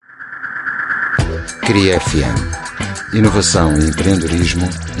CRIAUAlg. Inovação e empreendedorismo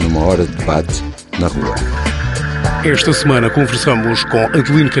numa hora de debate na rua. Esta semana conversamos com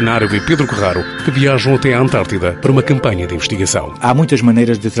Adelino Canário e Pedro Carraro, que viajam até à Antártida para uma campanha de investigação. Há muitas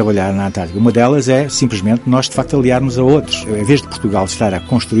maneiras de trabalhar na Antártida. Uma delas é simplesmente nós, de facto, aliarmos a outros. Em vez de Portugal estar a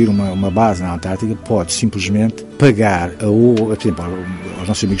construir uma base na Antártida, pode simplesmente pagar, por exemplo, aos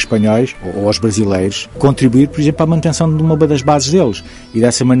nossos amigos espanhóis ou aos brasileiros, contribuir, por exemplo, à manutenção de uma das bases deles. E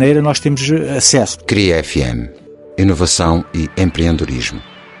dessa maneira nós temos acesso. CRIAUAlg. Inovação e empreendedorismo.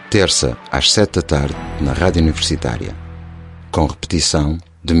 Terça, às 7 da tarde, na Rádio Universitária. Com repetição,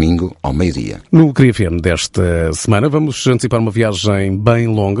 domingo ao meio-dia. No CRIAUAlg desta semana vamos antecipar uma viagem bem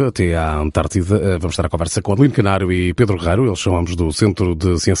longa até à Antártida. Vamos estar à conversa com Adelino Canário e Pedro Carraro. Eles são ambos do Centro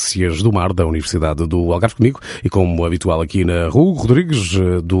de Ciências do Mar da Universidade do Algarve comigo e como habitual aqui na Rua Rodrigues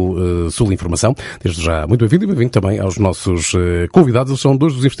do Sul Informação. Desde já muito bem-vindo e bem-vindo também aos nossos convidados. Eles são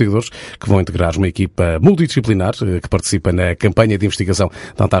dois dos investigadores que vão integrar uma equipa multidisciplinar que participa na campanha de investigação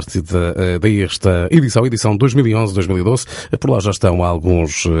da Antártida desta edição 2011-2012. Por lá já estão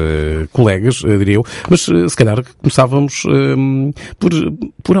alguns colegas, diria eu, mas se calhar começávamos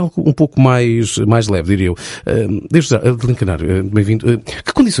por algo um pouco mais leve, diria eu. Desde já, Adelino Canário, bem-vindo.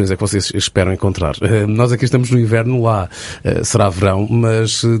 Que condições é que vocês esperam encontrar? Nós aqui estamos no inverno, lá será verão,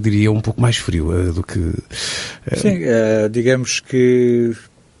 mas diria um pouco mais frio do que... Sim, digamos que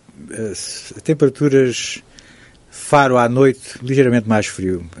temperaturas Faro à noite, ligeiramente mais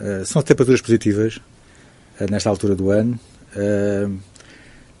frio. São temperaturas positivas nesta altura do ano.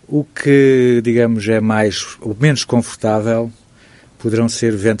 O que, digamos, é mais ou menos confortável poderão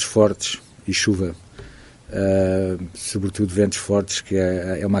ser ventos fortes e chuva. Sobretudo ventos fortes, que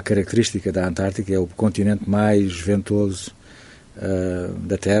é uma característica da Antártica, é o continente mais ventoso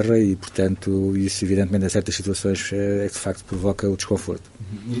da Terra e, portanto, isso evidentemente em certas situações é que de facto provoca o desconforto.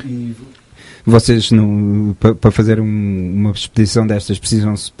 E vocês, para fazer uma expedição destas,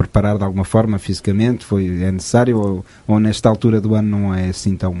 precisam se preparar de alguma forma fisicamente? É necessário ou nesta altura do ano não é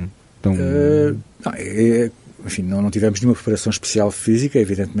assim tão... Enfim, não tivemos nenhuma preparação especial física.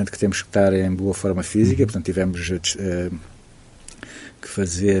 Evidentemente que temos que estar em boa forma física, portanto tivemos que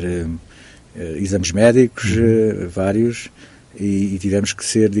fazer exames médicos, vários, e tivemos que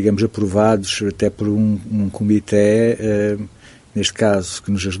ser, digamos, aprovados até por um comitê, neste caso,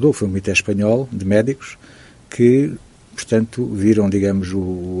 que nos ajudou, foi um comitê espanhol de médicos, que, portanto, viram, digamos,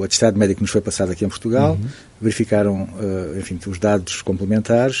 o atestado médico que nos foi passado aqui em Portugal, verificaram, enfim, os dados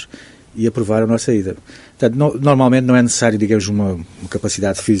complementares e aprovaram a nossa ida. Portanto, normalmente não é necessário, digamos, uma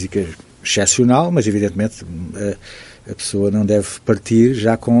capacidade física excepcional, mas, evidentemente, a pessoa não deve partir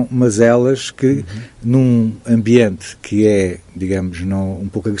já com mazelas que, num ambiente que é, digamos, um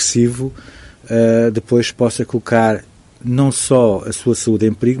pouco agressivo, depois possa colocar não só a sua saúde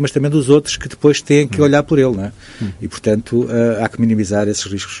em perigo, mas também dos outros que depois têm que olhar por ele, não é? E, portanto, há que minimizar esses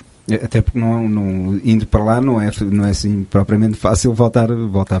riscos. Até porque indo para lá não é assim propriamente fácil voltar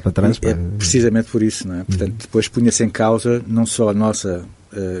para trás. É precisamente por isso, não é? Portanto, depois punha-se em causa não só a nossa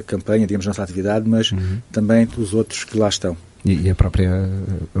campanha, digamos, a nossa atividade, mas também os outros que lá estão. E a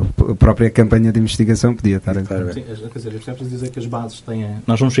própria campanha de investigação podia estar... Sim, quer dizer, é preciso dizer que as bases têm...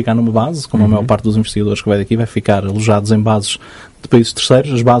 Nós vamos ficar numa base, como a maior parte dos investigadores que vai daqui vai ficar alojados em bases de países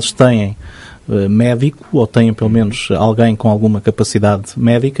terceiros. As bases têm médico, ou têm pelo menos alguém com alguma capacidade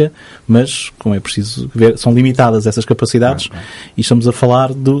médica, mas, como é preciso ver, são limitadas essas capacidades e estamos a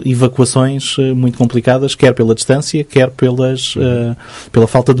falar de evacuações muito complicadas, quer pela distância, quer pela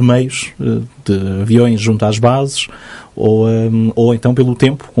falta de meios de aviões junto às bases, ou então pelo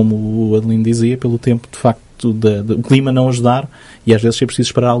tempo, como o Adelino dizia, pelo tempo de facto o clima não ajudar e às vezes é preciso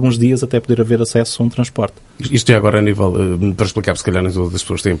esperar alguns dias até poder haver acesso a um transporte. Isto é agora a nível, para explicar, se calhar nem todas as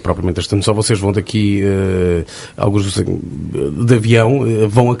pessoas têm propriamente esta noção, vocês vão daqui, alguns de avião,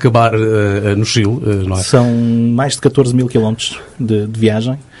 vão acabar no Chile, não é? São mais de 14 mil quilómetros de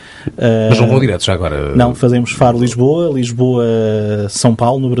viagem. Mas não vão direto já agora? Não, fazemos Faro-Lisboa, Lisboa-São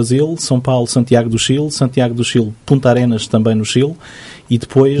Paulo no Brasil, São Paulo-Santiago do Chile, Santiago do Chile, Punta Arenas também no Chile, e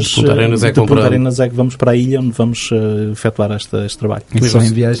depois de Punta Arenas é que vamos para a ilha onde vamos efetuar este trabalho. Só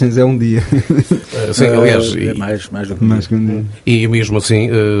em viagens é um dia. Sim, aliás, é mais que um dia. E mesmo assim,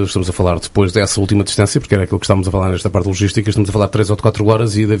 estamos a falar depois dessa última distância, porque era aquilo que estávamos a falar nesta parte logística, estamos a falar de 3 ou 4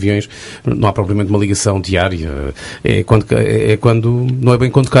 horas e de aviões não há propriamente uma ligação diária. É quando não é bem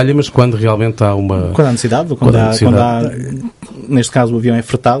quando calha, mas quando realmente há uma... Quando há necessidade, quando há neste caso o avião é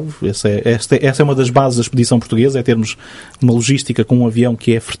fretado. Essa é uma das bases da expedição portuguesa, é termos uma logística com um avião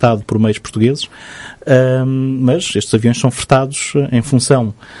que é fretado por meios portugueses, mas estes aviões são fretados em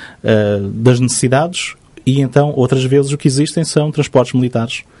função das necessidades e então outras vezes o que existem são transportes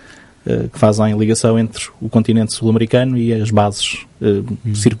militares que fazem ligação entre o continente sul-americano e as bases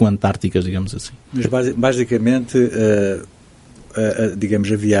circunantárticas, digamos assim. Mas basicamente,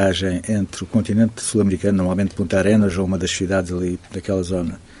 digamos, a viagem entre o continente sul-americano, normalmente Punta Arenas ou uma das cidades ali daquela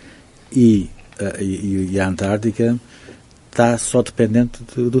zona, e a Antártica, está só dependente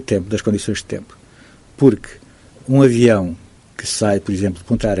do tempo, das condições de tempo. Porque um avião que sai, por exemplo, de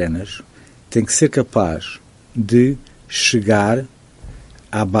Punta Arenas, tem que ser capaz de chegar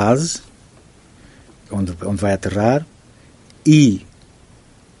à base, onde vai aterrar, e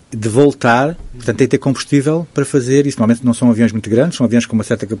de voltar, portanto tem que ter combustível para fazer isso. Normalmente não são aviões muito grandes, são aviões com uma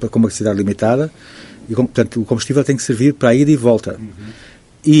certa capacidade limitada, e portanto o combustível tem que servir para a ida e volta.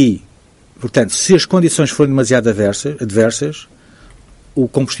 E, portanto, se as condições forem demasiado adversas, o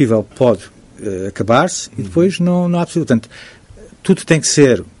combustível pode acabar-se e depois não há possível. Portanto, tudo tem que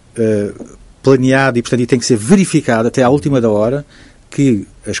ser planeado e, portanto, tem que ser verificado até à última da hora que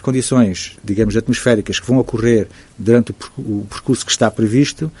as condições, digamos, atmosféricas que vão ocorrer durante o percurso que está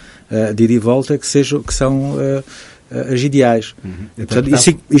previsto, de ida e volta, que são as ideais. Portanto,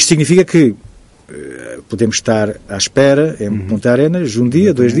 isto significa que podemos estar à espera em Punta Arenas, um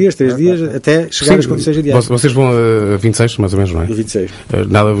dia, 2 dias, 3 dias, até chegar às condições ideais. Vocês vão a 26, mais ou menos, não é? 26.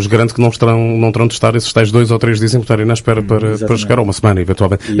 Nada vos garante que não terão de estar esses tais 2 ou 3 dias em Punta Arenas à espera para chegar a uma semana,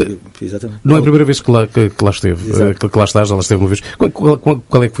 eventualmente. Exatamente. Não é a primeira vez que lá esteve, que lá estás, já lá esteve uma vez.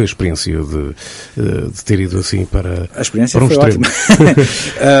 Qual é que foi a experiência de ter ido assim para a experiência para um foi extremo? Ótima.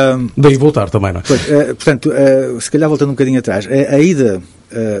 Daí voltar também, não é? Portanto, se calhar voltando um bocadinho atrás, a ida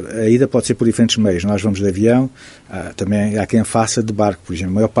pode ser por diferentes meios. Nós vamos de avião, também há quem faça de barco, por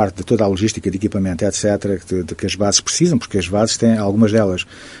exemplo. A maior parte de toda a logística de equipamento, etc., que as bases precisam, porque as bases têm, algumas delas,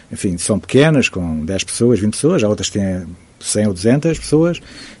 enfim, são pequenas, com 10 pessoas, 20 pessoas, há outras que têm 100 ou 200 pessoas,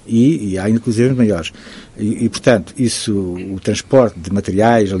 e há inclusive maiores. E, portanto, o transporte de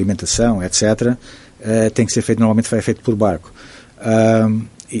materiais, alimentação, etc., tem que ser feito, normalmente é feito por barco.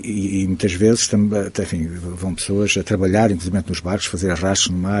 E muitas vezes enfim, vão pessoas a trabalhar, inclusive nos barcos, fazer arrastos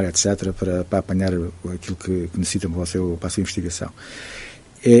no mar, etc., para apanhar aquilo que necessitam para a sua investigação.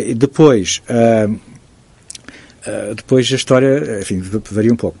 E depois a história, enfim,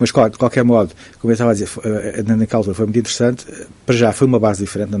 varia um pouco. Mas, de qualquer modo, como eu estava a dizer, naquela altura foi muito interessante. Para já foi uma base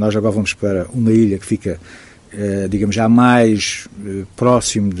diferente. Nós agora vamos para uma ilha que fica, digamos, já mais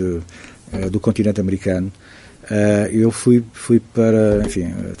próximo do continente americano. Eu fui para,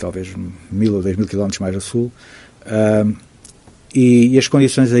 enfim, talvez 1.000 ou 2.000 quilómetros mais a sul, e as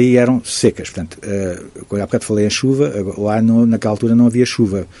condições aí eram secas. Portanto, há bocado falei em chuva, lá naquela altura não havia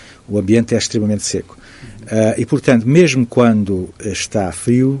chuva, o ambiente é extremamente seco. E, portanto, mesmo quando está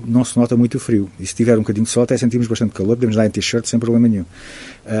frio, não se nota muito o frio. E se tiver um bocadinho de sol, até sentimos bastante calor, podemos dar em t-shirt sem problema nenhum.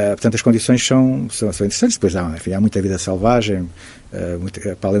 Portanto, as condições são interessantes. Depois há muita vida selvagem,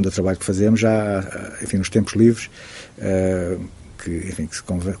 para além do trabalho que fazemos, enfim, nos tempos livres, que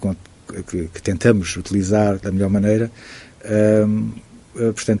tentamos utilizar da melhor maneira.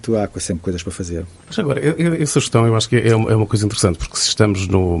 Portanto, há sempre coisas para fazer. Mas agora, essa questão eu acho que é uma coisa interessante, porque se estamos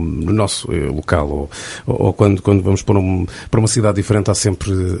no nosso local ou quando vamos para uma cidade diferente, há sempre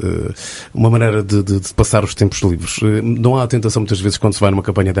uma maneira de passar os tempos livres. Não há a tentação muitas vezes quando se vai numa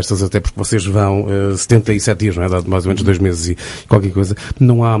campanha destas, até porque vocês vão 77 dias, não é? Dá mais ou menos 2 meses e qualquer coisa.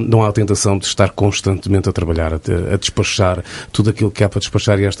 Não há a tentação de estar constantemente a trabalhar, a despachar tudo aquilo que há para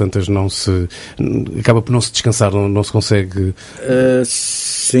despachar, e às tantas acaba por não se descansar, não se consegue...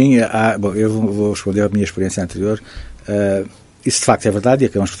 Sim, bom, eu vou responder à minha experiência anterior. Isso de facto é verdade, e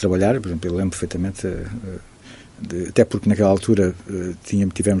acabamos por trabalhar. Por exemplo, eu lembro perfeitamente, até porque naquela altura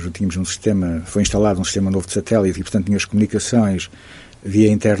tínhamos um sistema, foi instalado um sistema novo de satélite, e portanto tínhamos comunicações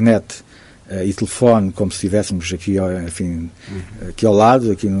via internet e telefone, como se estivéssemos aqui, enfim, aqui ao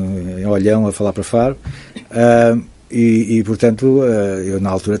lado, aqui em Olhão, a falar para Faro. E portanto, eu na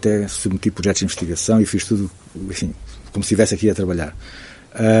altura até submeti projetos de investigação e fiz tudo, enfim, como se estivesse aqui a trabalhar.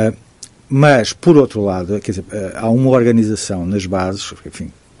 Mas, por outro lado, quer dizer, há uma organização nas bases, enfim,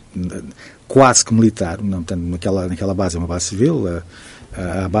 quase que militar, não tanto naquela base, é uma base civil,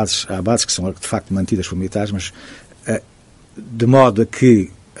 há bases que são de facto mantidas por militares, mas de modo a que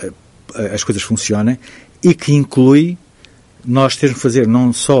as coisas funcionem, e que inclui nós termos de fazer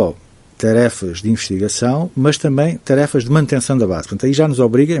não só tarefas de investigação, mas também tarefas de manutenção da base. Portanto, aí já nos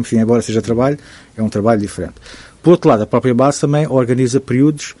obriga, enfim, embora seja trabalho, é um trabalho diferente. Por outro lado, a própria base também organiza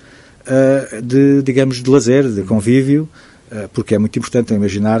períodos de lazer, de convívio, porque é muito importante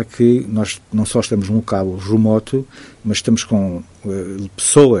imaginar que nós não só estamos num local remoto, mas estamos com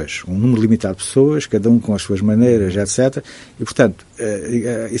pessoas, um número limitado de pessoas, cada um com as suas maneiras, etc. E, portanto,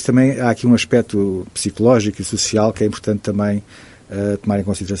 isso também há aqui um aspecto psicológico e social que é importante também tomar em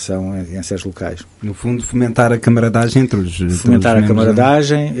consideração em séries locais. No fundo, fomentar a camaradagem entre os fomentar a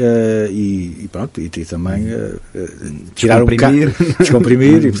camaradagem e pronto, e também tirar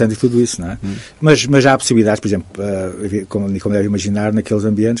descomprimir e portanto e tudo isso, não é? Mas há possibilidades, por exemplo, como deve imaginar, naqueles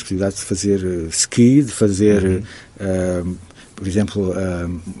ambientes, possibilidades de fazer ski, de fazer por exemplo,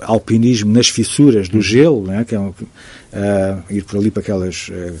 alpinismo nas fissuras do gelo, não é? Que ir por ali para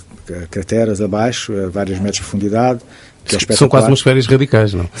aquelas crateras abaixo, a vários metros de profundidade. São quase umas férias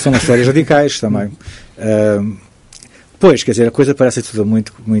radicais, não? São umas férias radicais também. Pois, quer dizer, a coisa parece tudo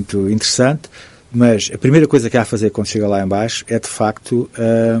muito, muito interessante, mas a primeira coisa que há a fazer quando chega lá em baixo é, de facto,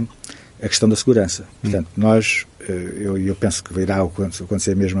 a questão da segurança. Portanto, eu penso que irá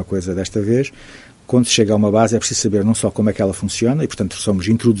acontecer a mesma coisa desta vez. Quando se chega a uma base é preciso saber não só como é que ela funciona, e, portanto, somos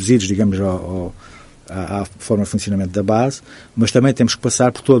introduzidos, digamos, à forma de funcionamento da base, mas também temos que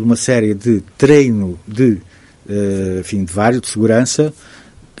passar por toda uma série de treino de segurança,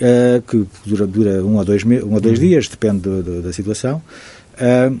 que dura 1 a 2 dias, depende da situação.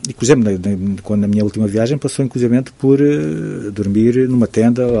 E, por exemplo, quando na minha última viagem passou, inclusivamente, por dormir numa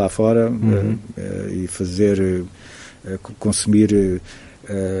tenda lá fora e consumir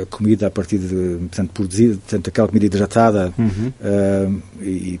comida a partir de, portanto, produzida, portanto, aquela comida hidratada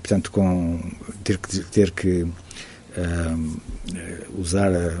e, portanto, ter que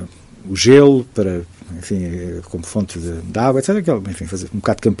usar o gelo para, enfim, como fonte de água, etc. Enfim, fazer um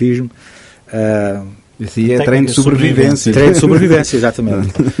bocado de campismo. Isso é treino de sobrevivência. Treino de sobrevivência,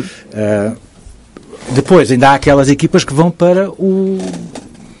 exatamente. Depois, ainda há aquelas equipas que vão para o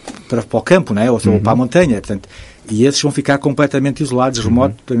campo, não é? Ou para a montanha, portanto, e esses vão ficar completamente isolados,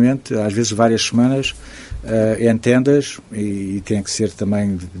 remotamente, às vezes várias semanas, em tendas, e têm que ser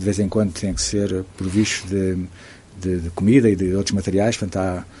também, de vez em quando, têm que ser provistos de comida e de outros materiais.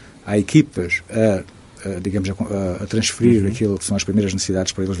 Portanto, há equipas a transferir aquilo que são as primeiras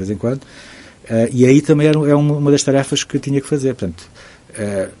necessidades para eles de vez em quando, e aí também é uma das tarefas que tinha que fazer. Portanto,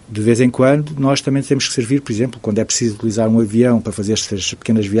 de vez em quando nós também temos que servir, por exemplo, quando é preciso utilizar um avião para fazer estas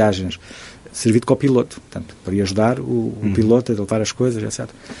pequenas viagens, servir de copiloto, portanto, para ir ajudar o piloto a levar as coisas, etc.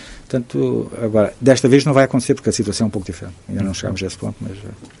 Portanto, agora, desta vez não vai acontecer porque a situação é um pouco diferente. Ainda não chegámos a esse ponto, mas...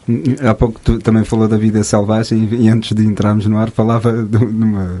 Há pouco tu também falou da vida selvagem e antes de entrarmos no ar falava de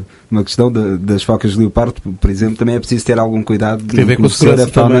uma questão das focas de leopardo, por exemplo, também é preciso ter algum cuidado de conhecer a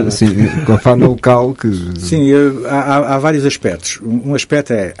fauna, com a fauna local. Sim, há vários aspectos. Um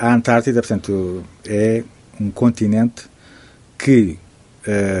aspecto é a Antártida, portanto, é um continente que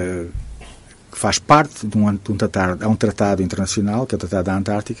faz parte de um tratado internacional, que é o Tratado da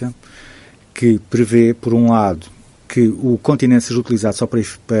Antártica, que prevê, por um lado, que o continente seja utilizado só para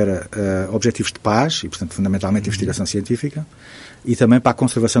objetivos de paz, e, portanto, fundamentalmente investigação científica, e também para a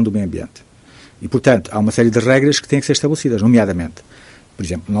conservação do meio ambiente. E, portanto, há uma série de regras que têm que ser estabelecidas, nomeadamente, por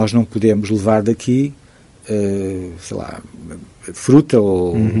exemplo, nós não podemos levar daqui, sei lá, fruta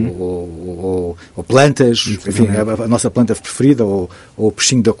ou plantas, enfim, a nossa planta preferida, ou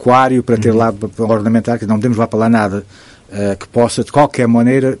peixinho de aquário para ter lá, para ornamentar, que não podemos levar para lá nada que possa, de qualquer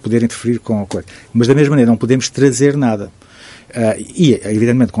maneira, poder interferir com a coisa. Mas, da mesma maneira, não podemos trazer nada. E,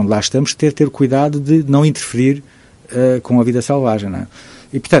 evidentemente, quando lá estamos, ter cuidado de não interferir com a vida selvagem, não é?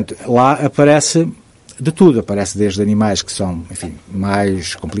 E, portanto, lá aparece de tudo. Aparece desde animais que são, enfim,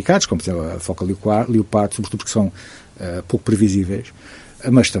 mais complicados, como, por exemplo, a foca leopardo, sobretudo porque são pouco previsíveis,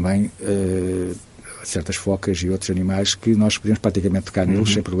 mas também certas focas e outros animais que nós podemos praticamente tocar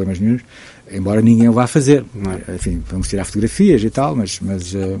neles sem problemas nenhums, embora ninguém o vá fazer. Não é? Enfim, vamos tirar fotografias e tal, mas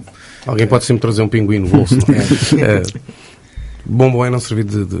alguém pode sempre trazer um pinguim no bolso. Bom é não servir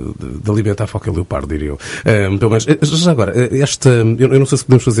de alimentar a foca leopardo, diria eu. Pelo menos, já agora, eu não sei se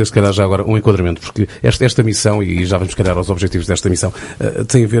podemos fazer, se calhar, já agora um enquadramento, porque esta missão, e já vamos, se calhar, aos objetivos desta missão,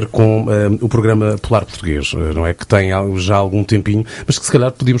 tem a ver com o programa Polar Português, não é? Que tem já algum tempinho, mas que, se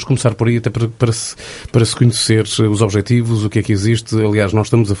calhar, podíamos começar por aí até para se conhecer os objetivos, o que é que existe. Aliás, nós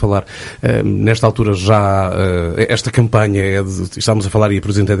estamos a falar, nesta altura já, esta campanha estamos a falar e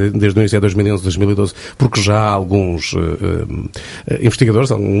apresentei desde o início de 2011, 2012, porque já há alguns investigadores,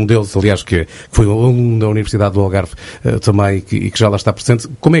 um deles, aliás, que foi um aluno da Universidade do Algarve também, e que já lá está presente.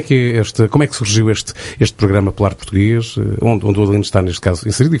 Como é que surgiu este programa Polar Português, onde o Adelino está, neste caso,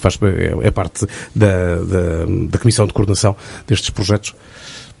 inserido e é parte da Comissão de Coordenação destes projetos?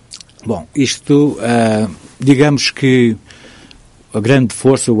 Bom, isto, digamos que a grande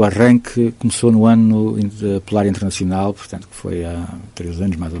força, o arranque, começou no ano Polar Internacional, portanto, que foi há 3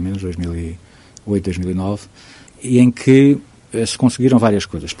 anos, mais ou menos, 2008, 2009, e em que se conseguiram várias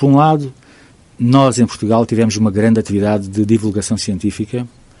coisas. Por um lado, nós em Portugal tivemos uma grande atividade de divulgação científica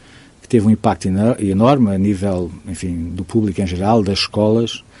que teve um impacto enorme a nível, enfim, do público em geral, das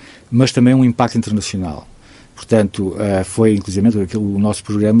escolas, mas também um impacto internacional. Portanto, foi, inclusive, o nosso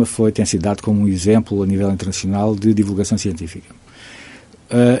programa tem sido dado como um exemplo a nível internacional de divulgação científica.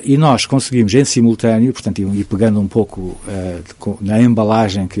 E nós conseguimos, em simultâneo, portanto, e pegando um pouco na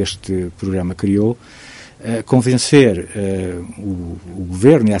embalagem que este programa criou, convencer o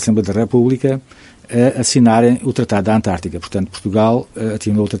Governo e a Assembleia da República a assinarem o Tratado da Antártica. Portanto, Portugal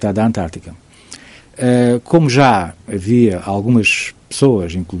assinou o Tratado da Antártica. Como já havia algumas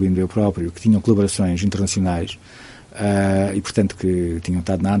pessoas, incluindo eu próprio, que tinham colaborações internacionais e, portanto, que tinham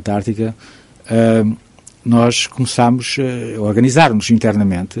estado na Antártica, nós começámos a organizar-nos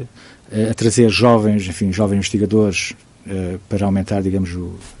internamente, a trazer jovens investigadores para aumentar, digamos,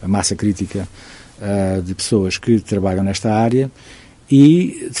 a massa crítica de pessoas que trabalham nesta área.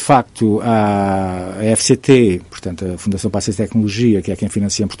 E, de facto, a FCT, portanto, a Fundação para a Ciência e Tecnologia, que é quem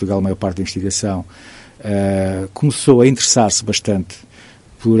financia em Portugal a maior parte da investigação, começou a interessar-se bastante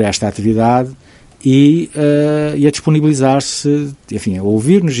por esta atividade e a disponibilizar-se, enfim, a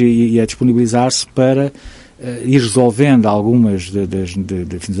ouvir-nos e a disponibilizar-se para ir resolvendo algumas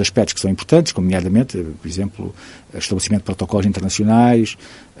dos aspectos que são importantes, como, nomeadamente, por exemplo, estabelecimento de protocolos internacionais,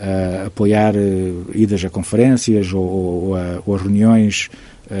 apoiar idas a conferências ou a reuniões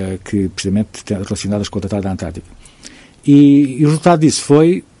que, precisamente, relacionadas com o Tratado da Antártica. E o resultado disso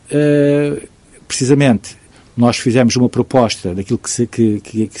foi, precisamente, nós fizemos uma proposta daquilo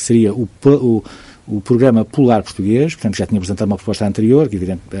que seria o Programa Polar Português, portanto, já tinha apresentado uma proposta anterior, que,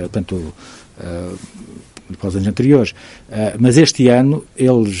 evidentemente, portanto, para os anos anteriores, mas este ano,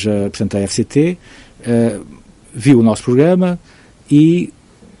 eles, portanto, a FCT, viu o nosso programa e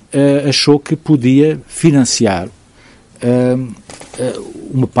achou que podia financiar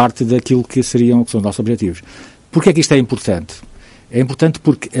uma parte daquilo que são os nossos objetivos. Porquê é que isto é importante? É importante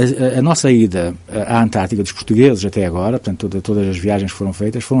porque a nossa ida à Antártica dos portugueses até agora, portanto, todas as viagens que foram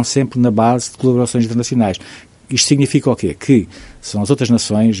feitas, foram sempre na base de colaborações internacionais. Isto significa o quê? Que são as outras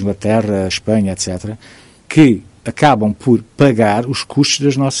nações, Inglaterra, Espanha, etc., que acabam por pagar os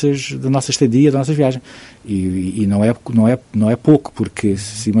custos da nossa estadia, da nossa viagem. E não é pouco, porque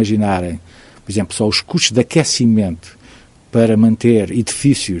se imaginarem, por exemplo, só os custos de aquecimento para manter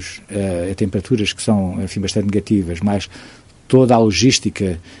edifícios a temperaturas que são, enfim, bastante negativas, mais toda a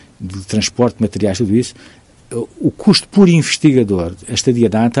logística de transporte de materiais, tudo isso, o custo por investigador, a estadia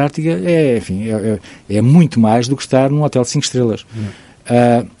da Antártica, é muito mais do que estar num hotel de 5 estrelas.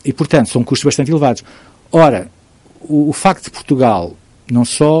 E, portanto, são custos bastante elevados. Ora, o facto de Portugal não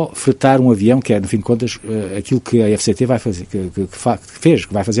só fretar um avião, que é, no fim de contas, aquilo que a FCT vai fazer, que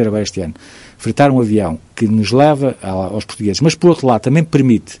vai fazer agora este ano, fretar um avião que nos leva aos portugueses, mas, por outro lado, também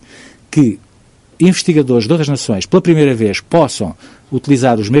permite que investigadores de outras nações, pela primeira vez, possam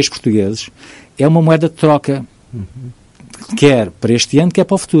utilizar os meios portugueses, é uma moeda de troca, quer para este ano, quer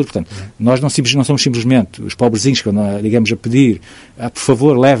para o futuro. Portanto, nós não somos simplesmente os pobrezinhos que, digamos, a pedir, por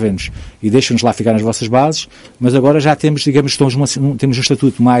favor, levem-nos e deixem-nos lá ficar nas vossas bases, mas agora já temos, digamos, temos um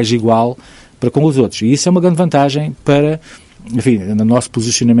estatuto mais igual para com os outros. E isso é uma grande vantagem para, enfim, no nosso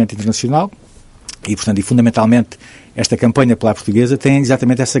posicionamento internacional e, portanto, e fundamentalmente, esta campanha Polar Portuguesa tem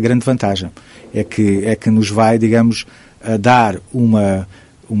exatamente essa grande vantagem. É que nos vai, digamos, dar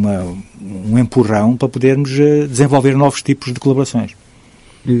um empurrão para podermos desenvolver novos tipos de colaborações.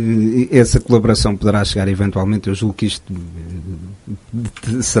 Essa colaboração poderá chegar eventualmente, eu julgo que isto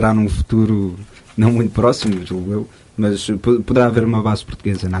será num futuro não muito próximo, julgo eu, mas poderá haver uma base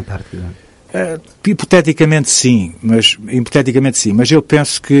portuguesa na Antártida? Hipoteticamente sim, mas eu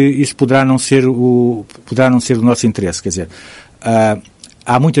penso que isso poderá não ser do nosso interesse. Quer dizer,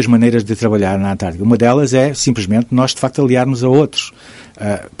 há muitas maneiras de trabalhar na Antártica. Uma delas é simplesmente nós, de facto, aliarmos a outros.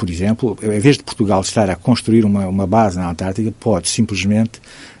 Por exemplo, em vez de Portugal estar a construir uma base na Antártica, pode simplesmente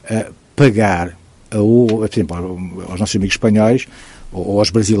pagar, por exemplo, aos nossos amigos espanhóis ou aos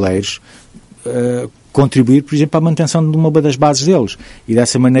brasileiros, contribuir, por exemplo, à manutenção de uma das bases deles. E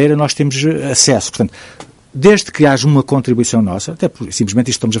dessa maneira nós temos acesso. Portanto, desde que haja uma contribuição nossa, até simplesmente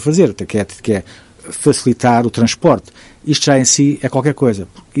isto estamos a fazer, que é facilitar o transporte. Isto já em si é qualquer coisa.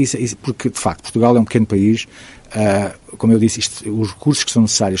 Porque de facto, Portugal é um pequeno país, como eu disse, os recursos que são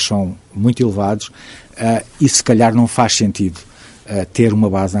necessários são muito elevados e se calhar não faz sentido ter uma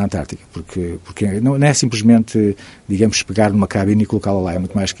base na Antártica, porque não é simplesmente, digamos, pegar numa cabine e colocá-la lá, é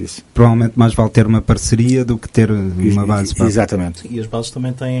muito mais que isso. Provavelmente mais vale ter uma parceria do que ter uma base. Exatamente. E as bases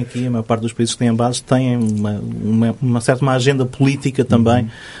também têm aqui, a maior parte dos países que têm bases têm uma certa agenda política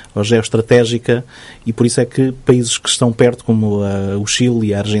também ou geoestratégica, e por isso é que países que estão perto, como o Chile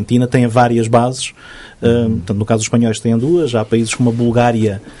e a Argentina, têm várias bases. Portanto, no caso dos espanhóis têm duas, há países como a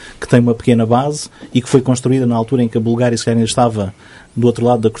Bulgária que tem uma pequena base e que foi construída na altura em que a Bulgária se calhar ainda estava do outro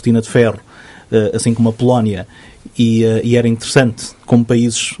lado da cortina de ferro, assim como a Polónia, e era interessante como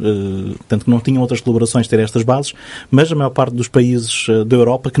países, tanto que não tinham outras colaborações, ter estas bases, mas a maior parte dos países da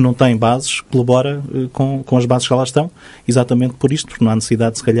Europa que não têm bases colabora com as bases que lá estão, exatamente por isto, porque não há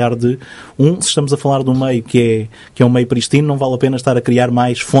necessidade, se calhar, se estamos a falar de um meio que é um meio pristino, não vale a pena estar a criar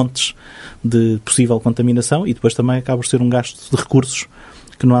mais fontes de possível contaminação, e depois também acaba por ser um gasto de recursos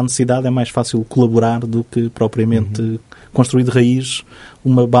que não há necessidade, é mais fácil colaborar do que propriamente construir de raiz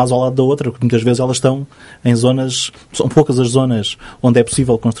uma base ao lado da outra, porque muitas vezes elas estão em zonas, são poucas as zonas onde é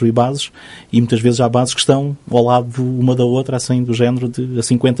possível construir bases, e muitas vezes há bases que estão ao lado uma da outra, assim, do género de a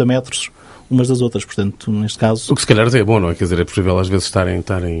 50 metros umas das outras, portanto, neste caso... O que se calhar é bom, não é? Quer dizer, é possível às vezes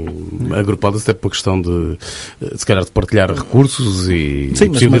estarem agrupadas até por questão de, se calhar, de partilhar recursos e sim,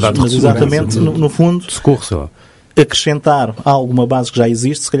 possibilidade mas exatamente, no fundo... De socorro, sei lá. Acrescentar a alguma base que já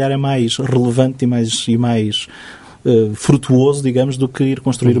existe, se calhar é mais relevante e mais frutuoso, digamos, do que ir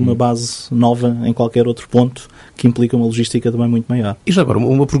construir uma base nova em qualquer outro ponto, que implica uma logística também muito maior. E já agora,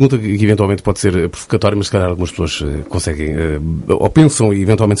 uma pergunta que eventualmente pode ser provocatória, mas se calhar algumas pessoas conseguem, ou pensam e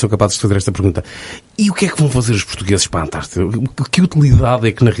eventualmente são capazes de fazer esta pergunta. E o que é que vão fazer os portugueses para a Antártida? Que utilidade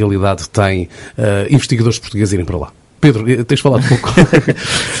é que na realidade tem investigadores portugueses irem para lá? Pedro, tens falado pouco.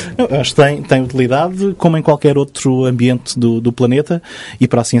 Acho que tem utilidade, como em qualquer outro ambiente do planeta, e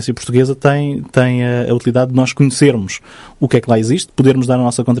para a ciência portuguesa tem a utilidade de nós conhecermos o que é que lá existe, podermos dar a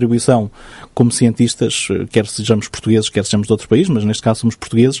nossa contribuição como cientistas, quer sejamos portugueses, quer sejamos de outro país, mas neste caso somos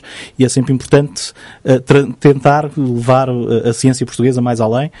portugueses, e é sempre importante tentar levar a ciência portuguesa mais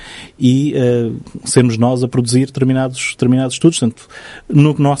além e sermos nós a produzir determinados estudos. Portanto,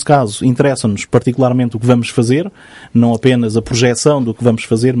 no nosso caso, interessa-nos particularmente o que vamos fazer, não apenas a projeção do que vamos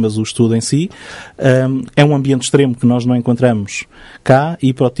fazer, mas o estudo em si. É um ambiente extremo que nós não encontramos cá,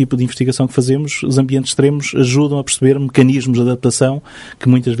 e para o tipo de investigação que fazemos, os ambientes extremos ajudam a perceber mecanismos de adaptação que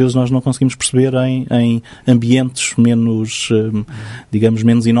muitas vezes nós não conseguimos perceber em ambientes menos, digamos,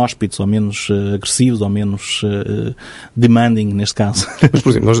 menos inóspitos, ou menos agressivos, ou menos demanding, neste caso. Mas, por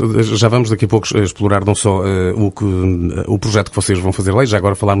exemplo, nós já vamos daqui a pouco explorar não só o projeto que vocês vão fazer lá, e já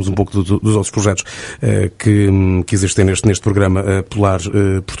agora falarmos um pouco dos outros projetos que existem neste programa polar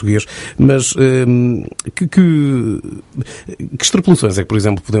português, mas que extrapolações é que, por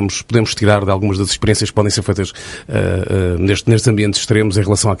exemplo, podemos tirar de algumas das experiências que podem ser feitas nestes ambientes extremos em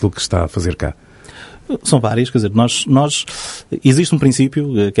relação àquilo que está a fazer cá? São várias, quer dizer, existe um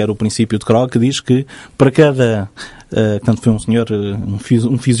princípio, que era o princípio de Krog, que diz que para cada... Portanto, foi um senhor,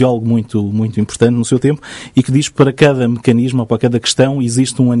 um fisiólogo muito, muito importante no seu tempo, e que diz que para cada mecanismo ou para cada questão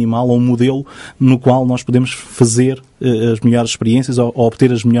existe um animal ou um modelo no qual nós podemos fazer as melhores experiências ou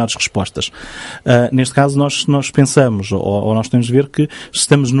obter as melhores respostas. Neste caso, nós pensamos, ou nós temos de ver que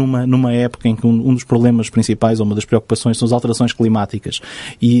estamos numa época em que um dos problemas principais, ou uma das preocupações, são as alterações climáticas,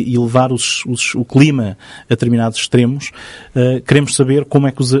 e levar o clima a determinados extremos. Queremos saber como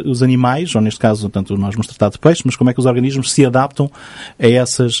é que os animais, ou neste caso, tanto nós vamos tratar de peixes, mas como é que os organismos se adaptam a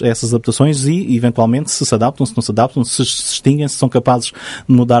essas adaptações e, eventualmente, se adaptam, se não se adaptam, se extinguem, se são capazes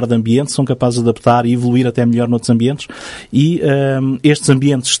de mudar de ambiente, se são capazes de adaptar e evoluir até melhor noutros ambientes. E estes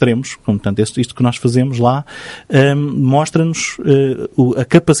ambientes extremos, portanto, isto que nós fazemos lá, mostra-nos a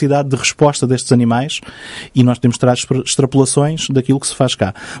capacidade de resposta destes animais, e nós temos de tirar extrapolações daquilo que se faz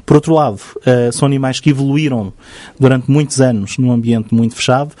cá. Por outro lado, são animais que evoluíram durante muitos anos num ambiente muito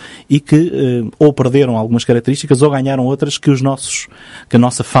fechado e que ou perderam algumas características ou ganharam outras que a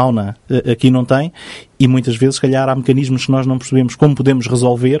nossa fauna aqui não tem, e muitas vezes, se calhar, há mecanismos que nós não percebemos como podemos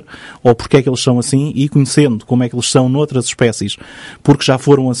resolver, ou porque é que eles são assim, e conhecendo como é que eles são noutras espécies, porque já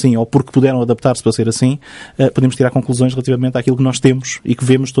foram assim, ou porque puderam adaptar-se para ser assim, podemos tirar conclusões relativamente àquilo que nós temos e que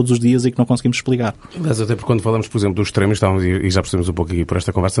vemos todos os dias e que não conseguimos explicar. Mas até porque quando falamos, por exemplo, dos extremos, e já percebemos um pouco aqui por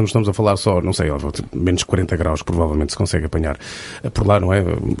esta conversa, não estamos a falar só, não sei, menos 40 graus, provavelmente se consegue apanhar por lá, não é?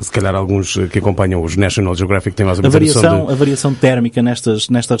 Se calhar alguns que acompanham os National Geographic têm mais ou menos a variação térmica nesta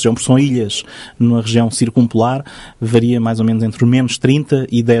região, porque são ilhas numa região circumpolar, varia mais ou menos entre menos 30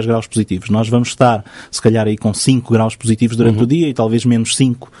 e 10 graus positivos. Nós vamos estar, se calhar, aí com 5 graus positivos durante o dia e talvez menos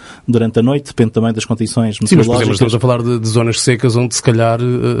 5 durante a noite, depende também das condições meteorológicas. Sim, mas, por exemplo, estamos a falar de zonas secas onde, se calhar,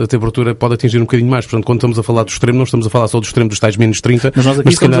 a temperatura pode atingir um bocadinho mais. Portanto, quando estamos a falar do extremo, não estamos a falar só do extremo dos tais menos 30. Mas nós aqui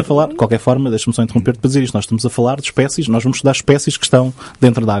estamos a falar, de qualquer forma, deixa-me só interromper-te para dizer isto, nós estamos a falar de espécies, nós vamos estudar espécies que estão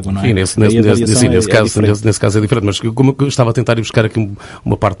dentro da água, não é? Sim, nesse caso é diferente. Mas como eu estava a tentar ir buscar aqui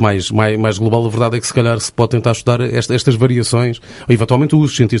uma parte mais global, a verdade é que, se calhar, calhar se pode tentar estudar estas variações, ou eventualmente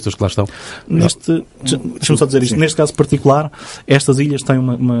os cientistas que lá estão. Deixa-me só dizer isto. Neste caso particular, estas ilhas têm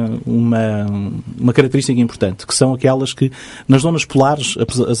uma característica importante, que são aquelas que, nas zonas polares,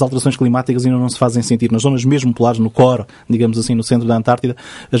 as alterações climáticas ainda não se fazem sentir. Nas zonas mesmo polares, no core, digamos assim, no centro da Antártida,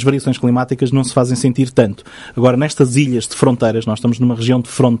 as variações climáticas não se fazem sentir tanto. Agora, nestas ilhas de fronteiras, nós estamos numa região de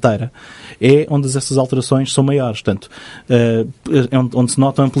fronteira, é onde essas alterações são maiores. Portanto, onde se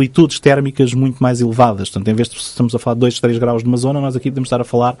notam amplitudes térmicas muito mais elevadas. Portanto, em vez de estamos a falar de 2, 3 graus de uma zona, nós aqui podemos estar a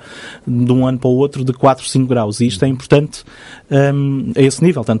falar de um ano para o outro de 4, 5 graus. E isto é importante a esse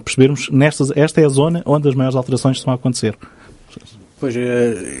nível. Portanto, percebermos, esta é a zona onde as maiores alterações estão a acontecer. Pois,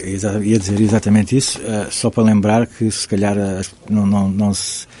 ia dizer exatamente isso, só para lembrar que se calhar ainda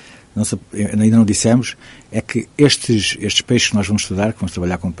não dissemos, é que estes peixes que nós vamos estudar, que vamos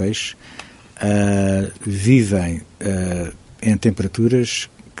trabalhar com peixes, vivem em temperaturas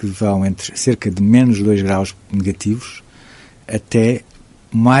que vão entre cerca de menos 2 graus negativos até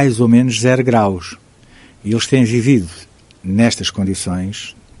mais ou menos 0 graus. E eles têm vivido nestas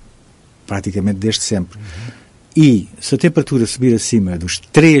condições praticamente desde sempre. E se a temperatura subir acima dos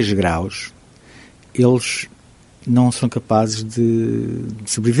 3 graus, eles não são capazes de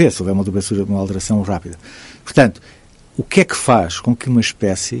sobreviver, se houver uma alteração rápida. Portanto, o que é que faz com que uma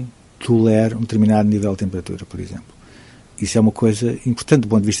espécie tolere um determinado nível de temperatura, por exemplo? Isso é uma coisa importante do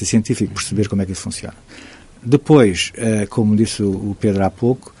ponto de vista científico, perceber como é que isso funciona. Depois, como disse o Pedro há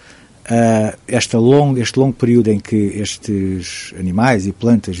pouco, este longo período em que estes animais e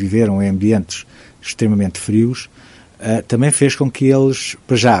plantas viveram em ambientes extremamente frios, também fez com que eles,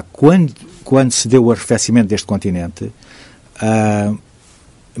 para já, quando se deu o arrefecimento deste continente, a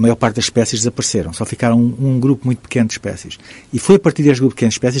maior parte das espécies desapareceram. Só ficaram um grupo muito pequeno de espécies. E foi a partir deste grupo pequeno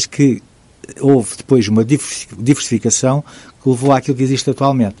de espécies que houve depois uma diversificação que levou àquilo que existe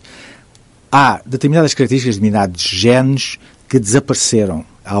atualmente. Há determinadas características, determinados genes que desapareceram.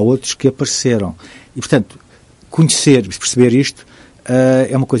 Há outros que apareceram. E, portanto, conhecer, perceber isto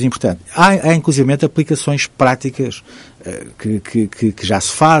é uma coisa importante. Há inclusivamente aplicações práticas que já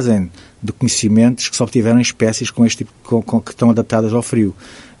se fazem de conhecimentos que se obtiveram em espécies com este tipo, que estão adaptadas ao frio.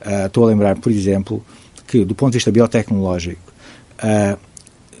 Estou a lembrar, por exemplo, que do ponto de vista biotecnológico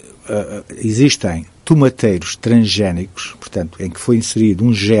existem tomateiros transgénicos, portanto, em que foi inserido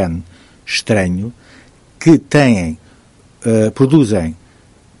um gene estranho que produzem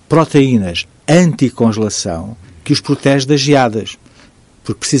proteínas anticongelação que os protege das geadas.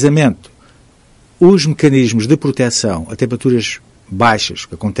 Porque, precisamente, os mecanismos de proteção a temperaturas baixas,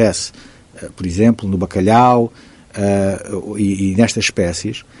 que acontece, por exemplo, no bacalhau e nestas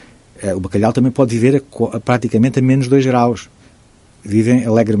espécies, o bacalhau também pode viver praticamente a menos 2 graus. Vivem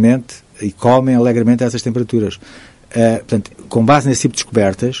alegremente e comem alegremente a essas temperaturas. Portanto, com base nesse tipo de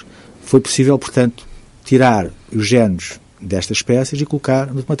descobertas, foi possível, portanto, tirar os genes destas espécies e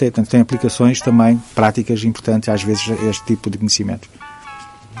colocar no tomateiro. Portanto, tem aplicações também práticas importantes, às vezes, a este tipo de conhecimento.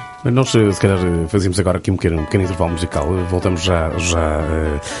 Nós, se calhar, fazíamos agora aqui um pequeno intervalo musical. Voltamos já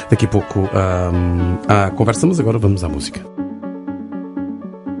daqui a pouco à conversa, mas agora vamos à música.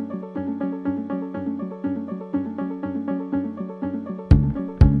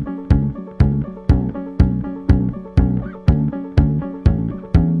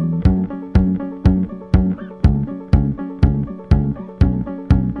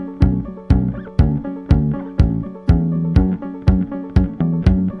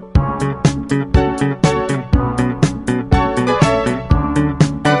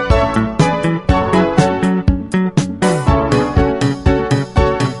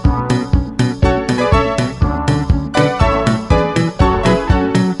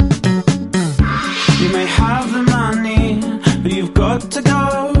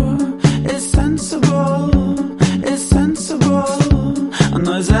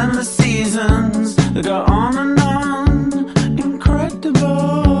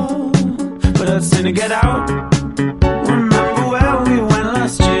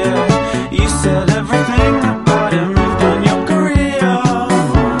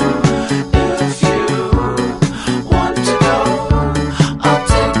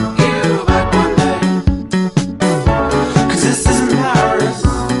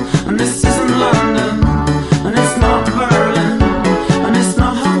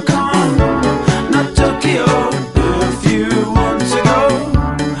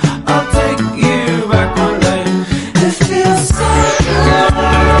 I'll take you back one day.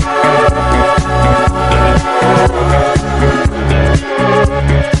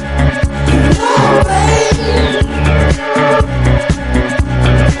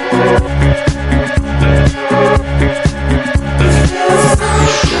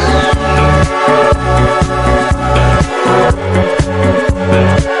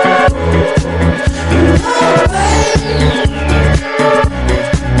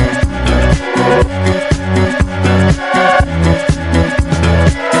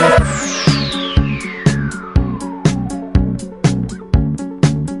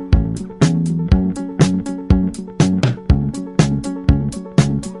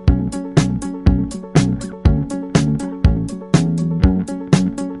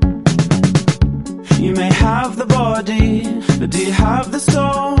 have the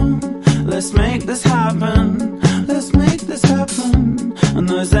soul. Let's make this happen. Let's make this happen. And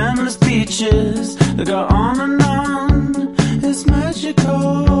those endless beaches that go on and on. It's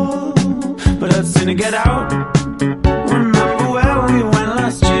magical. But I'd sooner get out. Remember where we went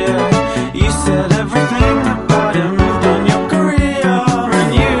last year? You said everything about it moved on your career.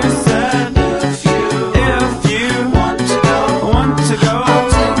 And you said if you want to go, I'll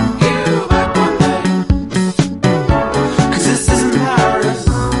take you back one day. 'Cause this isn't Paris,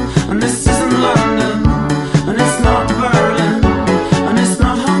 and this isn't London, and it's not Berlin, and it's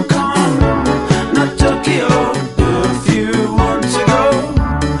not Hong Kong, not Tokyo. If you want to go,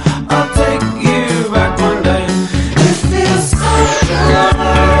 I'll take you back one day. It feels so good.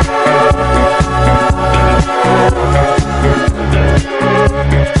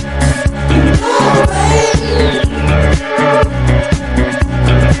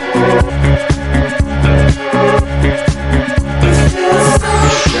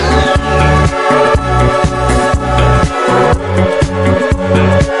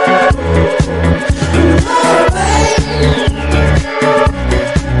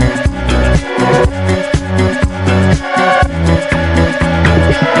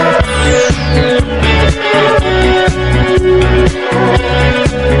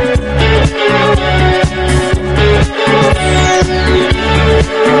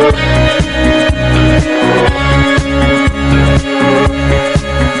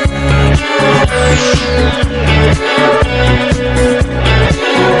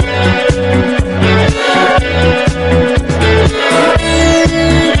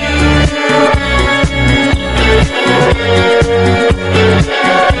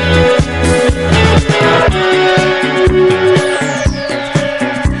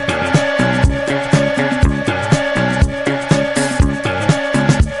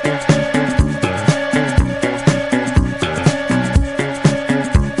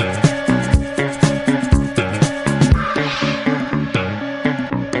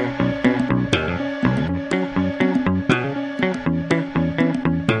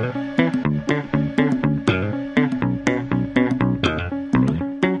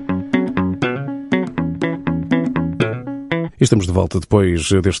 Estamos de volta depois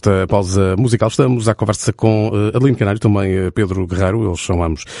desta pausa musical. Estamos à conversa com Adelino Canário, também Pedro Guerreiro. Eles são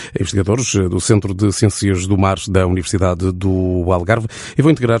ambos investigadores do Centro de Ciências do Mar da Universidade do Algarve e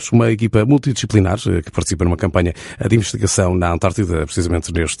vão integrar uma equipa multidisciplinar que participa numa campanha de investigação na Antártida,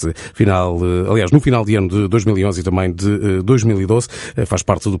 precisamente neste final, aliás, no final de ano de 2011 e também de 2012. Faz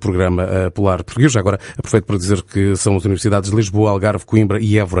parte do programa Polar Português. Já agora aproveito para dizer que são as universidades de Lisboa, Algarve, Coimbra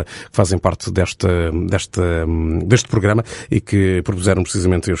e Évora que fazem parte deste programa e que propuseram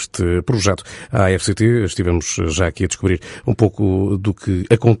precisamente este projeto à FCT. Estivemos já aqui a descobrir um pouco do que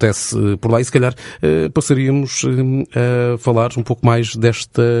acontece por lá e se calhar passaríamos a falar um pouco mais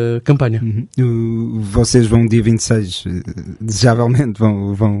desta campanha. Vocês vão dia 26, desejavelmente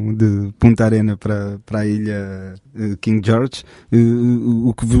vão de Punta Arena para a ilha King George.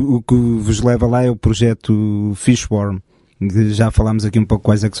 O que vos leva lá é o projeto Fishworm. Já falámos aqui um pouco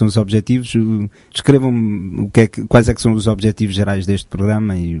quais é que são os objetivos. Descrevam-me quais é que são os objetivos gerais deste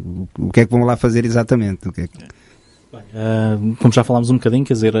programa e o que é que vão lá fazer exatamente. Como já falámos um bocadinho,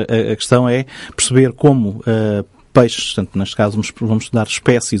 quer dizer, a questão é perceber como peixes, portanto, neste caso vamos estudar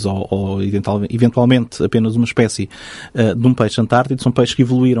espécies ou eventualmente apenas uma espécie de um peixe antártico. São peixes que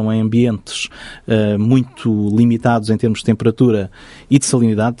evoluíram em ambientes muito limitados em termos de temperatura e de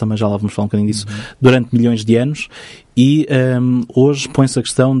salinidade, também já lá vamos falar um bocadinho disso, durante milhões de anos. E hoje põe-se a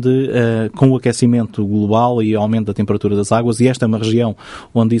questão de, com o aquecimento global e o aumento da temperatura das águas, e esta é uma região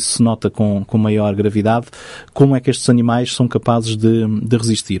onde isso se nota com maior gravidade, como é que estes animais são capazes de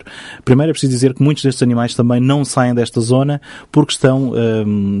resistir. Primeiro é preciso dizer que muitos destes animais também não saem desta zona porque estão,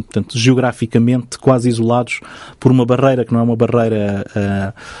 portanto, geograficamente quase isolados por uma barreira que não é uma barreira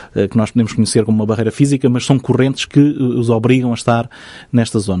que nós podemos conhecer como uma barreira física, mas são correntes que os obrigam a estar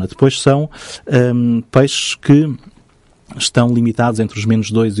nesta zona. Depois são peixes que estão limitados entre os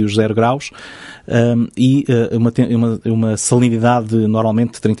menos 2 e os 0 graus e uma salinidade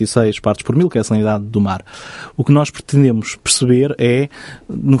normalmente de 36 partes por mil, que é a salinidade do mar. O que nós pretendemos perceber é,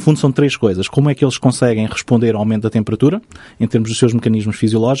 no fundo, são três coisas. Como é que eles conseguem responder ao aumento da temperatura, em termos dos seus mecanismos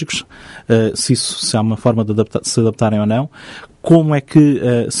fisiológicos, se há uma forma de se adaptarem ou não. como é que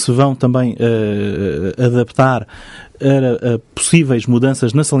se vão também adaptar a possíveis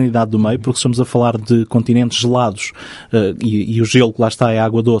mudanças na salinidade do meio, porque estamos a falar de continentes gelados e o gelo que lá está é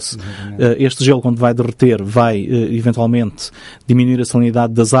água doce. Este gelo, quando vai derreter, vai eventualmente diminuir a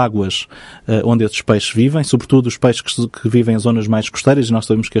salinidade das águas onde estes peixes vivem, sobretudo os peixes que vivem em zonas mais costeiras, e nós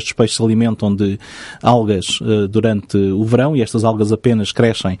sabemos que estes peixes se alimentam de algas durante o verão, e estas algas apenas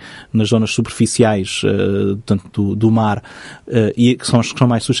crescem nas zonas superficiais do mar e que são as que são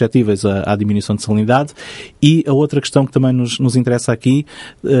mais suscetíveis à diminuição de salinidade. E a outra questão que também nos interessa aqui,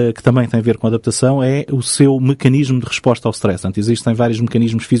 que também tem a ver com a adaptação, é o seu mecanismo de resposta ao stress. Portanto, existem vários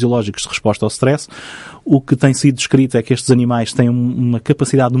mecanismos fisiológicos de resposta ao stress. O que tem sido descrito é que estes animais têm uma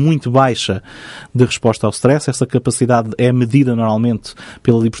capacidade muito baixa de resposta ao stress. Essa capacidade é medida normalmente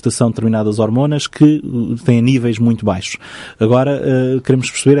pela libertação de determinadas hormonas que têm níveis muito baixos. Agora, queremos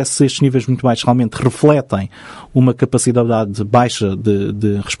perceber se estes níveis muito baixos realmente refletem uma capacidade baixa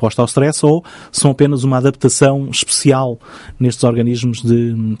de resposta ao stress ou são apenas uma adaptação especial nestes organismos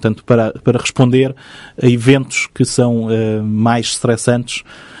tanto para responder a eventos que são mais estressantes,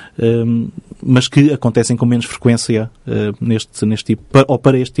 mas que acontecem com menos frequência neste tipo, ou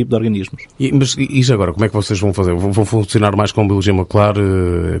para este tipo de organismos. E já agora, como é que vocês vão fazer? Vão funcionar mais com biologia molecular?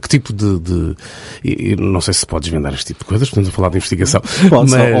 Que tipo de não sei se pode desvendar este tipo de coisas, estamos a falar de investigação.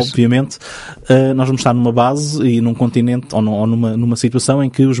 Pode, obviamente. Nós vamos estar numa base e num continente ou numa situação em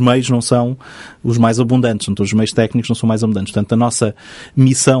que os meios não são os mais abundantes, então os meios técnicos não são mais abundantes. Portanto, a nossa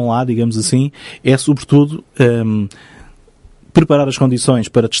missão lá, digamos assim, é sobretudo preparar as condições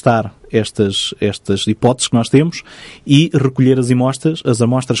para testar estas hipóteses que nós temos e recolher as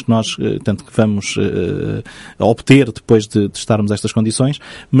amostras que nós tanto que vamos obter depois de testarmos estas condições,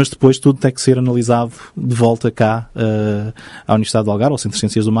 mas depois tudo tem que ser analisado de volta cá à Universidade do Algarve, ao Centro de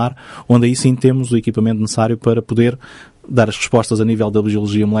Ciências do Mar, onde aí sim temos o equipamento necessário para poder dar as respostas a nível da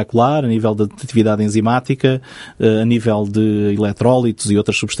biologia molecular, a nível da atividade enzimática, a nível de eletrólitos e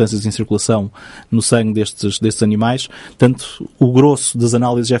outras substâncias em circulação no sangue destes animais. Portanto, o grosso das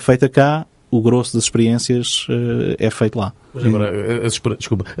análises é feito cá, o grosso das experiências é feito lá. Mas agora,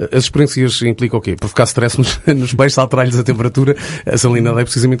 as experiências implicam o quê? Provocar stress nos peixes, alterar-lhes a temperatura? A salinidade é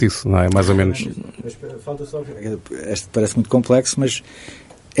precisamente isso, não é? Mais ou menos. Falta só. Este parece muito complexo, mas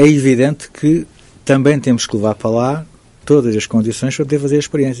é evidente que também temos que levar para lá todas as condições para poder fazer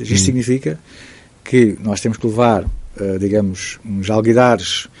experiências. Isto significa que nós temos que levar, digamos, uns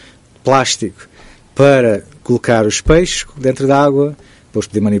alguidares de plástico para colocar os peixes dentro da água, depois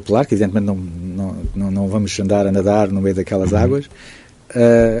poder manipular, que evidentemente não vamos andar a nadar no meio daquelas águas,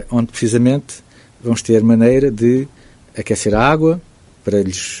 onde precisamente vamos ter maneira de aquecer a água para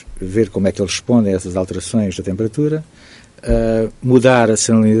lhes ver como é que eles respondem a essas alterações da temperatura, mudar a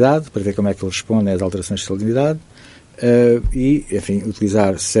salinidade para ver como é que eles respondem às alterações de salinidade, e, enfim,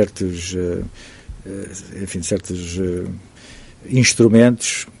 utilizar certos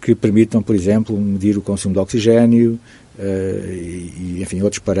instrumentos que permitam, por exemplo, medir o consumo de oxigénio e, enfim,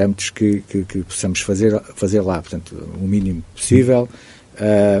 outros parâmetros que possamos fazer lá, portanto, o mínimo possível.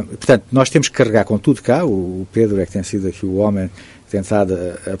 Portanto, nós temos que carregar com tudo cá. O Pedro é que tem sido aqui o homem que tem estado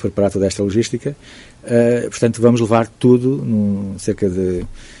a preparar toda esta logística. Portanto, vamos levar tudo, cerca de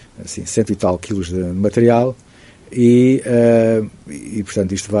 100 e tal quilos de material, e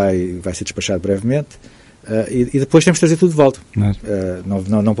portanto, isto vai ser despachado brevemente. E depois temos de trazer tudo de volta.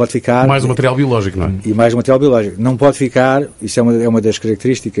 Não pode ficar... Mais um material biológico, não é? E mais um material biológico. Não pode ficar... Isso é uma das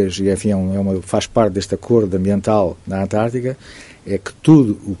características, e enfim, faz parte deste acordo ambiental na Antártica, é que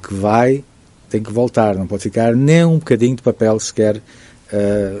tudo o que vai tem que voltar. Não pode ficar nem um bocadinho de papel sequer,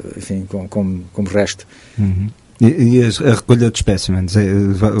 enfim, como resto. Uhum. E a recolha de espécimens?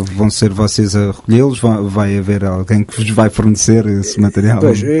 Vão ser vocês a recolhê-los? Vai haver alguém que vos vai fornecer esse material?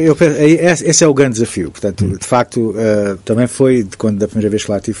 Pois, esse é o grande desafio. Portanto, de facto, também foi, quando da primeira vez que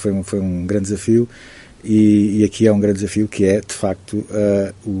lá estive, foi um grande desafio, e aqui é um grande desafio, que é, de facto,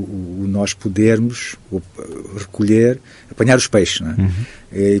 o nós podermos recolher, apanhar os peixes, não é? Uhum.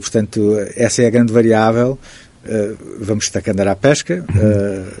 E, portanto, essa é a grande variável. Vamos ter que andar à pesca,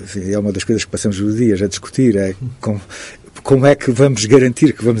 é uma das coisas que passamos os dias a discutir, é como é que vamos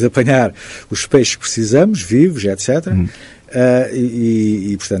garantir que vamos apanhar os peixes que precisamos, vivos, etc.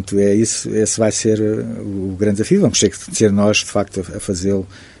 E portanto, é isso, esse vai ser o grande desafio. Vamos ter que ser nós, de facto, a fazê-lo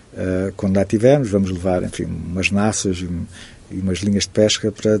quando lá estivermos. Vamos levar, enfim, umas naças e umas linhas de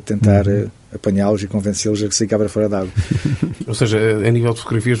pesca para tentar apanhá-los e convencê-los a que se cabra fora d'água. Ou seja, a nível de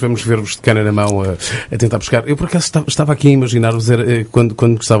fotografias, vamos ver-vos de cana na mão a tentar pescar. Eu, por acaso, estava aqui a imaginar-vos, quando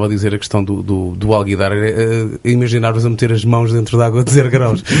estava a dizer a questão do alguidar, a imaginar-vos a meter as mãos dentro da água de 0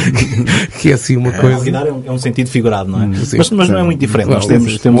 graus, que é assim uma coisa... Alguidar é um sentido figurado, não é? Sim, mas não é muito diferente. Nós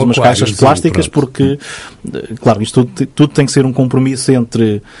temos umas caixas plásticas porque, claro, isto tudo tem que ser um compromisso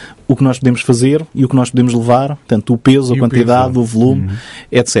entre o que nós podemos fazer e o que nós podemos levar, portanto, o peso, a quantidade, o volume,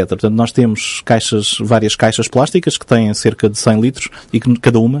 etc. Portanto, nós temos várias caixas plásticas que têm cerca de 100 litros,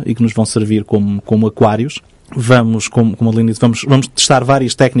 cada uma, e que nos vão servir como aquários. Vamos, como a Aline disse, vamos testar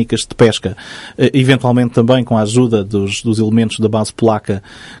várias técnicas de pesca, eventualmente também com a ajuda dos elementos da base polaca,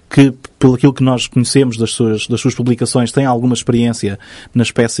 que, pelo aquilo que nós conhecemos das suas publicações, têm alguma experiência na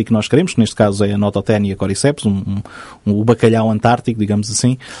espécie que nós queremos, que neste caso é a Notothenia coriceps, o bacalhau antártico, digamos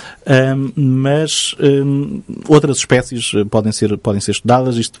assim, mas outras espécies podem ser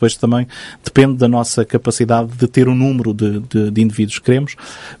estudadas. Isto depois também depende da nossa capacidade de ter o número de indivíduos que queremos,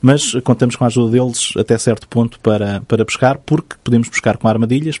 mas contamos com a ajuda deles até certo ponto para pescar, porque podemos pescar com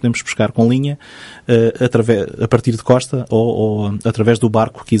armadilhas, podemos pescar com linha, a partir de costa ou através do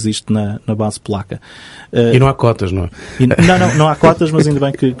barco que existe na base polaca. E não há cotas, não é? Não há cotas, mas ainda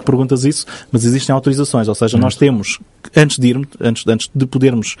bem que perguntas isso, mas existem autorizações, ou seja, nós temos, antes de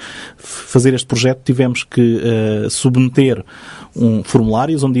podermos fazer este projeto, tivemos que submeter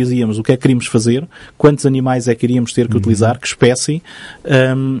formulários onde dizíamos o que é que queríamos fazer, quantos animais é que iríamos ter que utilizar, que espécie,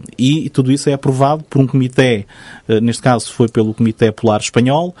 e tudo isso é aprovado por um comitê, neste caso foi pelo Comitê Polar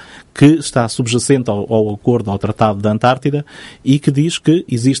Espanhol, que está subjacente ao acordo, ao Tratado da Antártida, e que diz que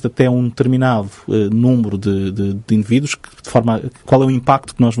existe até um determinado número de indivíduos, qual é o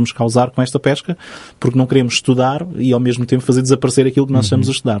impacto que nós vamos causar com esta pesca, porque não queremos estudar e ao mesmo tempo fazer desaparecer aquilo que nós estamos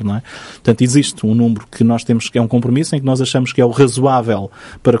a estudar, não é? Portanto, existe um número que nós temos, que é um compromisso, em que nós achamos que é o razoável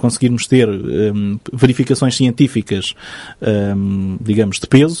para conseguirmos ter verificações científicas, digamos, de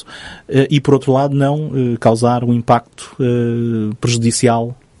peso, e por outro lado não causar um impacto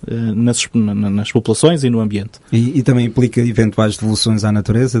prejudicial nas populações e no ambiente. E também implica eventuais devoluções à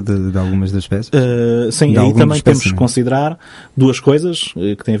natureza de algumas das espécies? Sim, aí também temos que considerar duas coisas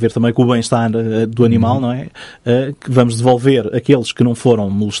que têm a ver também com o bem-estar do animal, não é? Que vamos devolver aqueles que não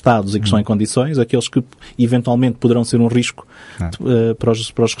foram molestados e que estão em condições, aqueles que eventualmente poderão ser um risco para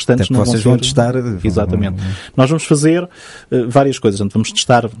os restantes. Até não vocês vão testar. Exatamente. Nós vamos fazer várias coisas. Vamos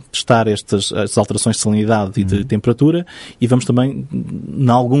testar estas alterações de salinidade e de temperatura, e vamos também, em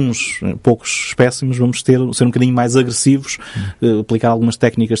alguns poucos espécimes, vamos ser um bocadinho mais agressivos, aplicar algumas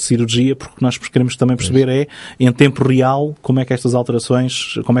técnicas de cirurgia, porque nós queremos também perceber em tempo real, como é que estas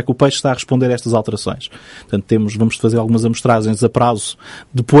alterações, como é que o peixe está a responder a estas alterações. Portanto, vamos fazer algumas amostragens a prazo,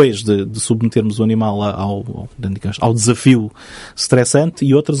 depois de submetermos o animal ao desafio estressante,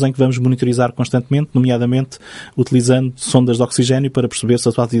 e outras em que vamos monitorizar constantemente, nomeadamente utilizando sondas de oxigênio para perceber se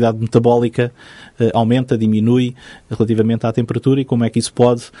a sua atividade metabólica aumenta, diminui relativamente à temperatura, e como é que isso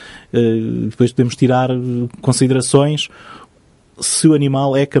pode, depois podemos tirar considerações se o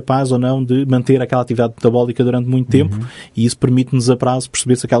animal é capaz ou não de manter aquela atividade metabólica durante muito tempo, e isso permite-nos a prazo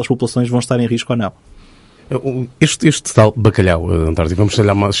perceber se aquelas populações vão estar em risco ou não. Este tal bacalhau antártico, vamos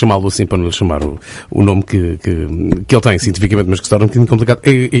chamá-lo assim para não lhe chamar o nome que ele tem cientificamente, mas que se torna um bocadinho complicado,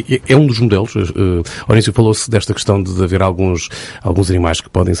 é um dos modelos. Ao início falou-se desta questão de haver alguns animais que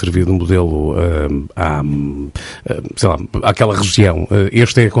podem servir de modelo àquela região.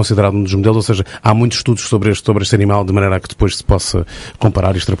 Este é considerado um dos modelos, ou seja, há muitos estudos sobre este animal, de maneira a que depois se possa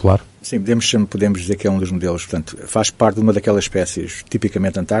comparar e extrapolar? Sim, podemos dizer que é um dos modelos. Portanto, faz parte de uma daquelas espécies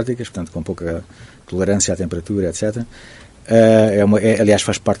tipicamente antárticas, portanto, com pouca tolerância à temperatura, etc. Aliás,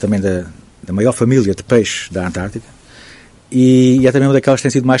 faz parte também da maior família de peixes da Antártica, e é também uma daquelas que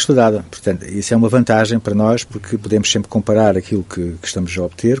tem sido mais estudada. Portanto, isso é uma vantagem para nós, porque podemos sempre comparar aquilo que estamos a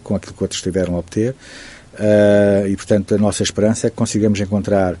obter com aquilo que outros estiveram a obter, e, portanto, a nossa esperança é que consigamos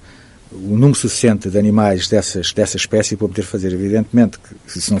encontrar o número suficiente de animais dessa espécie para poder fazer. Evidentemente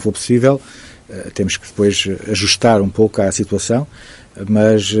que, se não for possível, temos que depois ajustar um pouco à situação,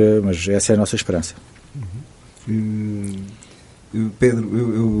 mas essa é a nossa esperança. Pedro,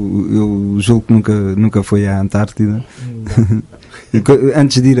 eu julgo que nunca foi à Antártida.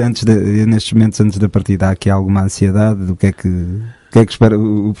 Nestes momentos antes da partida, há aqui alguma ansiedade do que é que espera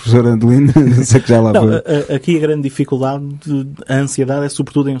o professor Adelino? Não sei que já lá foi. Aqui a grande dificuldade, a ansiedade, é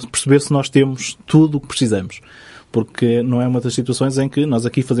sobretudo em perceber se nós temos tudo o que precisamos. porque não é uma das situações em que nós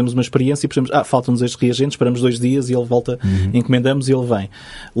aqui fazemos uma experiência e percebemos, faltam-nos estes reagentes, esperamos 2 dias e ele volta, encomendamos e ele vem.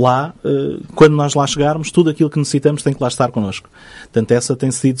 Lá, quando nós lá chegarmos, tudo aquilo que necessitamos tem que lá estar connosco. Portanto, essa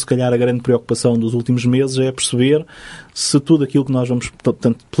tem sido, se calhar, a grande preocupação dos últimos meses, é perceber se tudo aquilo que nós vamos,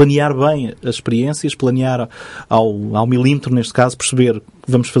 portanto, planear bem as experiências, planear ao milímetro, neste caso, perceber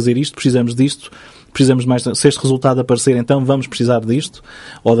que vamos fazer isto, precisamos disto, precisamos mais, se este resultado aparecer, então vamos precisar disto,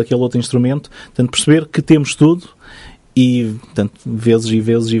 ou daquele outro instrumento. Portanto, perceber que temos tudo e, portanto,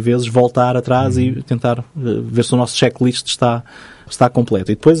 vezes voltar atrás e tentar ver se o nosso checklist está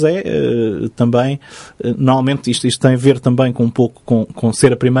completo. E depois também, normalmente isto tem a ver também com um pouco com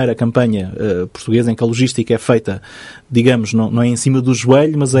ser a primeira campanha portuguesa em que a logística é feita, digamos, não é em cima do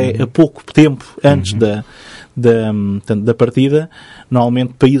joelho, mas é a pouco tempo antes da partida.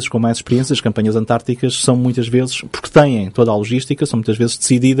 Normalmente países com mais experiência, as campanhas antárticas são muitas vezes, porque têm toda a logística, são muitas vezes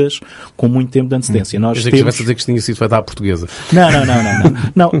decididas com muito tempo de antecedência. Nós que estivesse a dizer que isto tinha sido feito à portuguesa.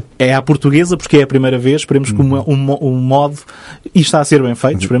 Não, é à portuguesa porque é a primeira vez, esperemos que um modo, e está a ser bem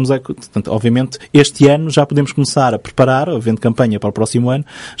feito, esperemos portanto, obviamente, este ano já podemos começar a preparar, havendo campanha para o próximo ano,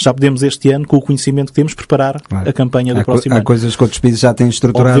 já podemos este ano, com o conhecimento que temos, preparar a campanha do próximo ano. Há coisas que outros países já têm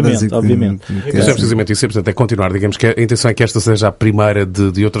estruturadas. Obviamente. Isso é precisamente isso, portanto, é continuar, digamos que a intenção é que esta seja a primeira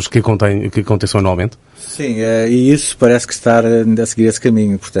de outras que aconteçam anualmente? Sim, e isso parece que está a seguir esse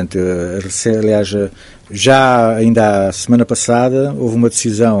caminho. Portanto, aliás, já ainda a semana passada houve uma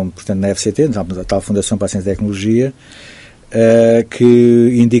decisão, portanto, na FCT, a tal Fundação para a Ciência e Tecnologia,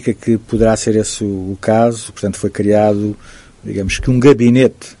 que indica que poderá ser esse o caso. Portanto, foi criado, digamos que um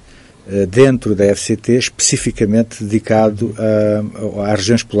gabinete dentro da FCT especificamente dedicado às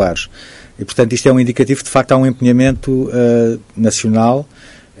regiões polares. E, portanto, isto é um indicativo, de facto, há um empenhamento nacional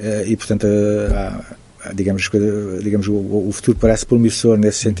e, portanto, digamos, o futuro parece promissor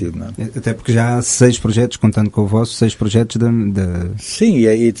nesse sentido. Não é? Até porque já há 6 projetos, contando com o vosso, 6 projetos Sim,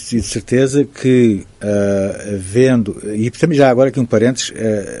 e de certeza que, e também já agora aqui um parênteses,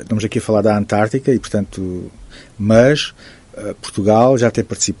 estamos aqui a falar da Antártica e, portanto, mas Portugal já tem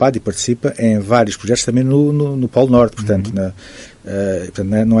participado e participa em vários projetos também no Polo Norte, portanto,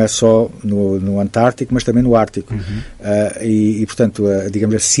 portanto, não é só no Antártico, mas também no Ártico. E, portanto,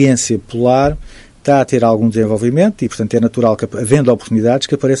 digamos, a ciência polar está a ter algum desenvolvimento e, portanto, é natural que, havendo oportunidades,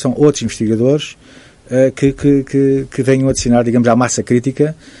 que apareçam outros investigadores que venham a adicionar, digamos, à massa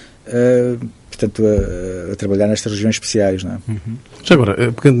crítica, portanto, a trabalhar nestas regiões especiais, não é? Já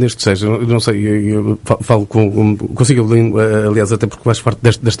agora, pegando neste 6, não sei, eu falo consigo, aliás, até porque faz parte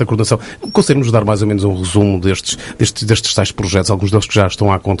desta coordenação, conseguimos dar mais ou menos um resumo destes tais projetos, alguns deles que já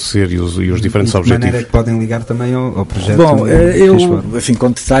estão a acontecer e os diferentes objetivos? De maneira que podem ligar também ao projeto? Bom, eu, enfim, com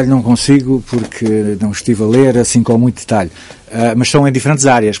detalhe não consigo, porque não estive a ler assim com muito detalhe, mas são em diferentes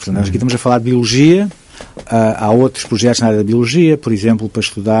áreas. Portanto, nós aqui estamos a falar de biologia, há outros projetos na área da biologia, por exemplo, para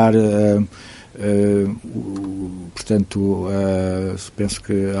estudar... portanto, penso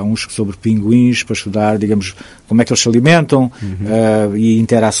que há uns sobre pinguins para estudar, digamos, como é que eles se alimentam e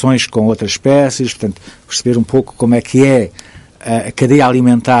interações com outras espécies, portanto, perceber um pouco como é que é a cadeia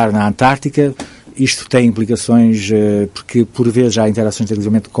alimentar na Antártica. Isto tem implicações, porque por vezes há interações de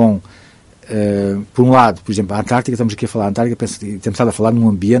desenvolvimento com, por um lado, por exemplo, a Antártica, estamos aqui a falar da Antártica, temos estado a falar num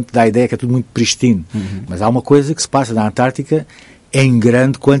ambiente, dá a ideia que é tudo muito pristino, mas há uma coisa que se passa na Antártica em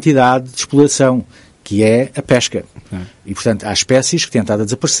grande quantidade de exploração, que é a pesca. E, portanto, há espécies que têm estado a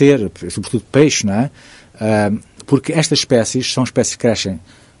desaparecer, sobretudo peixe, não é? Porque estas espécies são espécies que crescem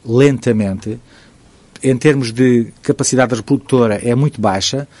lentamente, em termos de capacidade reprodutora é muito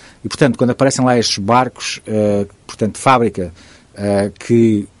baixa, e, portanto, quando aparecem lá estes barcos, portanto, de fábrica,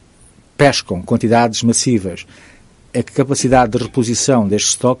 que pescam quantidades massivas, a capacidade de reposição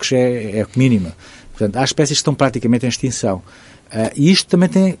destes estoques é mínima. Portanto, há espécies que estão praticamente em extinção. E isto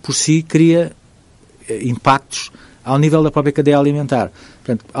também por si cria impactos ao nível da própria cadeia alimentar.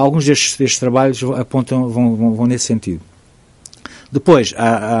 Portanto, alguns destes trabalhos vão nesse sentido. Depois,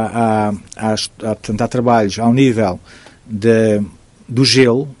 portanto, há trabalhos ao nível do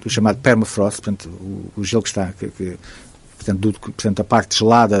gelo, do chamado permafrost, portanto, o gelo que está, portanto, a parte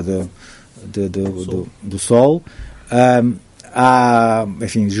gelada do Sol. Há,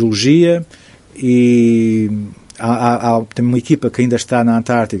 enfim, geologia e... Tem uma equipa que ainda está na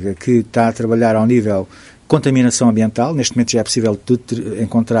Antártica que está a trabalhar ao nível de contaminação ambiental. Neste momento já é possível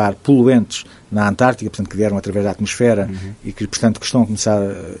encontrar poluentes na Antártica, portanto, que vieram através da atmosfera e que, portanto, que estão a começar,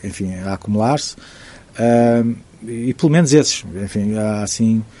 enfim, a acumular-se. E pelo menos esses, enfim, há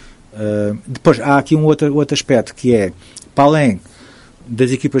assim... depois, há aqui um outro aspecto, que é, para além das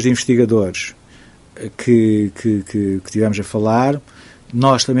equipas de investigadores que tivemos a falar,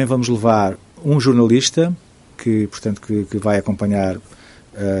 nós também vamos levar um jornalista que vai acompanhar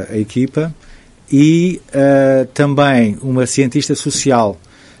a equipa, e também uma cientista social,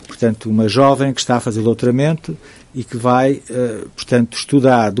 portanto, uma jovem que está a fazer doutoramento e que vai,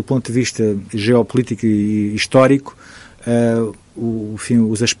 estudar do ponto de vista geopolítico e histórico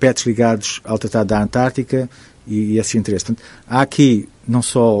os aspectos ligados ao Tratado da Antártica e esse interesse. Portanto, há aqui não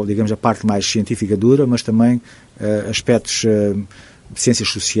só, digamos, a parte mais científica dura, mas também aspectos de ciências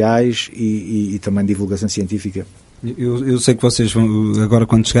sociais e também divulgação científica. Eu sei que vocês agora,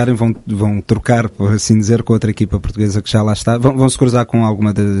 quando chegarem, vão trocar, por assim dizer, com outra equipa portuguesa que já lá está. Vão se cruzar com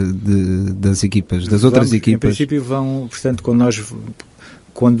alguma das equipas, das outras equipas? Em princípio vão, portanto,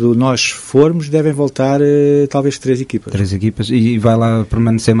 quando nós formos, devem voltar talvez 3 equipas. 3 equipas. E vai lá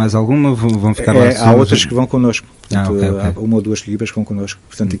permanecer mais alguma? Vão ficar lá? Há outras que vão connosco. Portanto, okay. Há uma ou 2 equipas que vão connosco,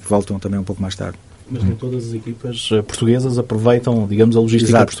 portanto, e que voltam também um pouco mais tarde. Mas nem todas as equipas portuguesas aproveitam, digamos, a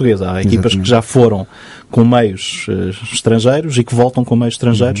logística Exato. portuguesa. Há equipas Exatamente. que já foram com meios estrangeiros e que voltam com meios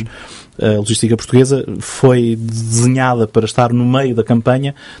estrangeiros. A logística portuguesa foi desenhada para estar no meio da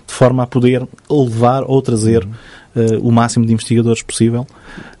campanha, de forma a poder levar ou trazer o máximo de investigadores possível.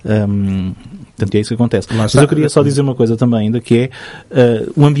 Portanto, é isso que acontece. Mas eu queria só dizer uma coisa também, ainda que é,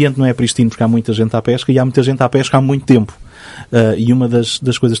 o ambiente não é pristino porque há muita gente à pesca, e há muita gente à pesca há muito tempo. E uma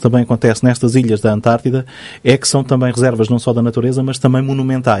das coisas que também acontece nestas ilhas da Antártida é que são também reservas não só da natureza, mas também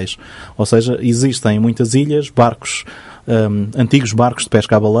monumentais. Ou seja, existem em muitas ilhas barcos, antigos barcos de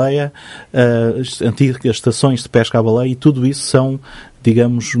pesca à baleia, antigas estações de pesca à baleia, e tudo isso são,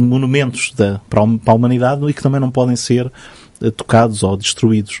 digamos, monumentos para a humanidade, e que também não podem ser tocados ou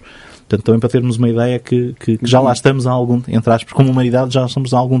destruídos. Portanto, também para termos uma ideia que já lá estamos há algum, entre aspas, como humanidade já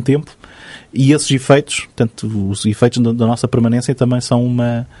estamos há algum tempo, e esses efeitos, portanto, os efeitos da nossa permanência também são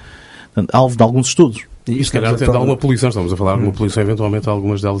alvo de alguns estudos. E se calhar até de alguma poluição, estamos a falar de uma poluição, eventualmente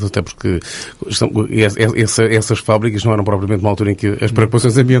algumas delas, até porque essas fábricas não eram propriamente uma altura em que as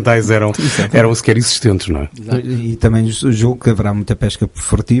preocupações ambientais eram sequer existentes, não é? E também julgo que haverá muita pesca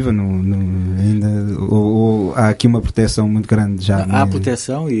furtiva, ainda, ou há aqui uma proteção muito grande já. Há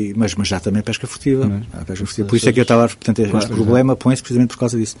proteção, mas já também pesca furtiva. Há pesca furtiva. Por isso é que eu estava, portanto, este problema põe-se precisamente por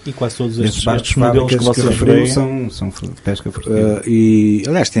causa disso. E quase todos estes modelos que vocês referiram são pesca furtiva. E,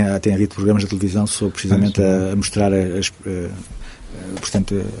 aliás, tem havido programas de televisão sobre precisamente a mostrar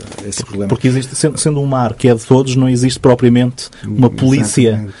portanto, esse problema. Porque existe, sendo um mar que é de todos, não existe propriamente uma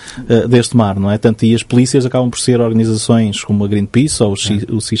polícia deste mar, não é? Tanto, e as polícias acabam por ser organizações como a Greenpeace ou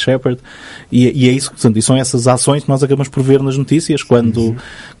o Sea Shepherd, e é isso, portanto, e são essas ações que nós acabamos por ver nas notícias quando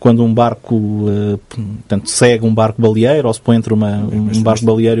um barco portanto, segue um barco baleeiro, ou se põe entre um barco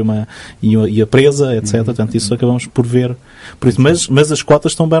baleeiro e a presa, etc. Portanto, isso acabamos por ver. Por isso, mas as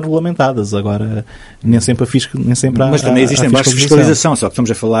cotas estão bem regulamentadas. Agora, nem sempre mas também existem barcos de fiscalização, só que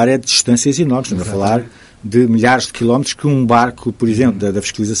estamos a falar de distâncias enormes, estamos a falar de milhares de quilómetros que um barco, por exemplo, da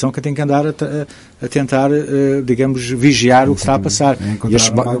fiscalização, que tem que andar a tentar, digamos, vigiar o que está a passar.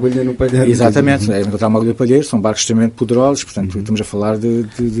 Encontrar uma agulha no palheiro. Exatamente, encontrar uma agulha no palheiro, são barcos extremamente poderosos, portanto, estamos a falar de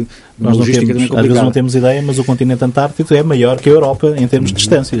uma logística também complicada. Às vezes não temos ideia, mas o continente Antártico é maior que a Europa em termos de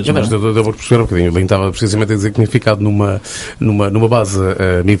distâncias. Mas eu vou perceber um bocadinho. Bem, estava precisamente a dizer que tinha ficado numa base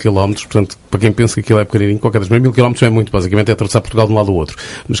a 1000 km, portanto, para quem pensa que aquilo é pequenininho, qualquer das 1000 km é muito, basicamente é atravessar Portugal de um lado ao outro.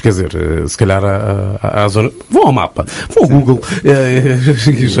 Mas quer dizer, se calhar há zona. Vão ao mapa, vão ao Google.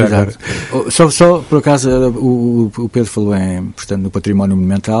 Só por acaso, o Pedro falou portanto, no património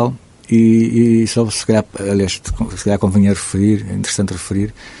monumental, e só se calhar, aliás, convinha referir, é interessante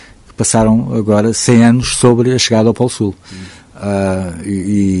referir, que passaram agora 100 anos sobre a chegada ao Polo Sul.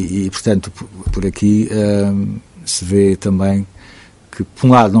 Portanto, por aqui se vê também que, por um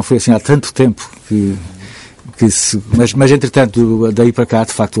lado, não foi assim há tanto tempo mas entretanto, daí para cá,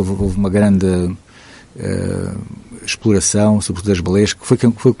 de facto, houve uma grande exploração, sobretudo das baleias, que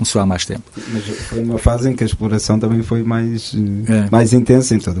começou há mais tempo. Mas foi uma fase em que a exploração também foi mais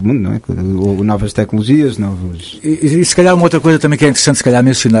intensa em todo o mundo, não é? Novas tecnologias, novos... E se calhar uma outra coisa também que é interessante se calhar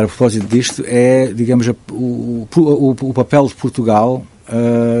mencionar a propósito disto é, digamos, o papel de Portugal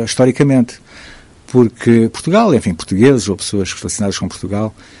historicamente. Porque Portugal, enfim, portugueses ou pessoas relacionadas com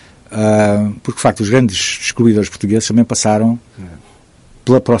Portugal, porque de facto os grandes descobridores portugueses também passaram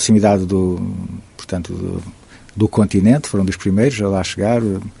pela proximidade do continente, foram dos primeiros a lá chegar.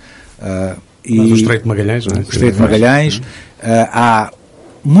 Mas o Estreito de Magalhães, não é? O Estreito de Magalhães. Há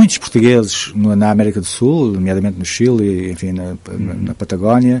muitos portugueses na América do Sul, nomeadamente no Chile, enfim, na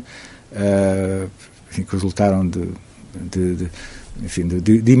Patagónia, enfim, que resultaram de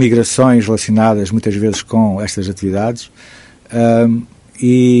imigrações relacionadas muitas vezes com estas atividades.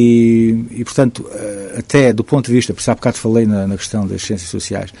 Portanto, até do ponto de vista, por isso há bocado falei na questão das ciências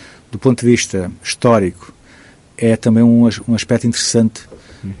sociais, do ponto de vista histórico, é também um aspecto interessante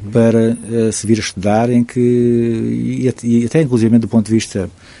para se vir a estudar, em que, e até inclusive do ponto de vista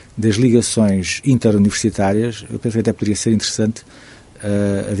das ligações interuniversitárias, eu penso que até poderia ser interessante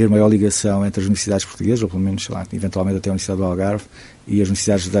haver maior ligação entre as universidades portuguesas, ou pelo menos, sei lá, eventualmente até a Universidade do Algarve e as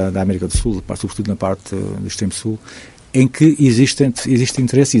universidades da América do Sul, sobretudo na parte do extremo sul, em que existe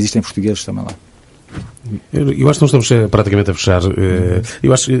interesse e existem portugueses também lá. Eu acho que nós estamos praticamente a fechar.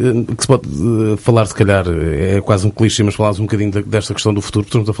 Eu acho que se pode falar, se calhar, é quase um clichê, mas falarmos um bocadinho desta questão do futuro.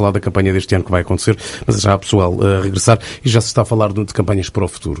 Estamos a falar da campanha deste ano que vai acontecer, mas já há pessoal a regressar e já se está a falar de campanhas para o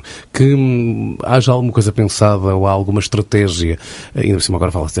futuro. Que haja alguma coisa pensada ou há alguma estratégia, ainda por cima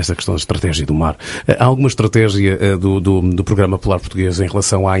agora fala-se desta questão da estratégia do mar, há alguma estratégia do Programa Polar Português em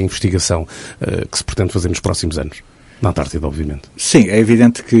relação à investigação que se pretende fazer nos próximos anos? Na Antártida, obviamente. Sim, é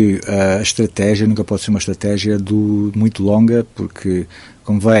evidente que a estratégia nunca pode ser uma estratégia muito longa, porque,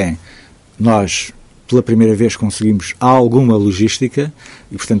 como veem, nós, pela primeira vez, conseguimos alguma logística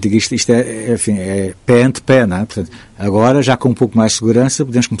e, portanto, isto é pé ante pé, não é? Portanto, agora, já com um pouco mais de segurança,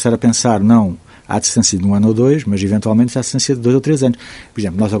 podemos começar a pensar, não à distância de 1 ano ou 2, mas, eventualmente, à distância de 2 ou 3 anos. Por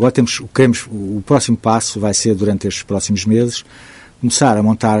exemplo, nós agora o próximo passo vai ser, durante estes próximos meses, começar a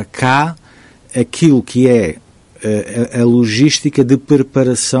montar cá aquilo que é a logística de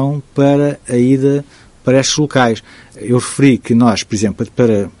preparação para a ida para estes locais. Eu referi que nós, por exemplo,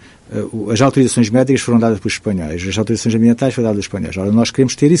 as autorizações médicas foram dadas pelos espanhóis, as autorizações ambientais foram dadas pelos espanhóis. Ora, nós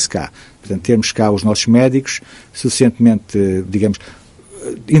queremos ter isso cá. Portanto, termos cá os nossos médicos suficientemente, digamos,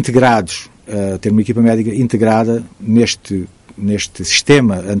 integrados, ter uma equipa médica integrada neste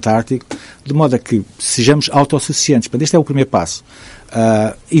sistema antártico, de modo a que sejamos autossuficientes. Portanto, este é o primeiro passo.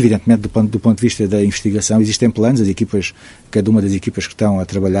 Evidentemente, do ponto de vista da investigação, existem planos, cada uma das equipas que estão a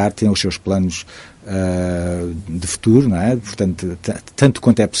trabalhar tem os seus planos de futuro, não é? Portanto, tanto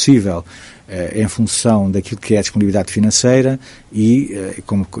quanto é possível, em função daquilo que é a disponibilidade financeira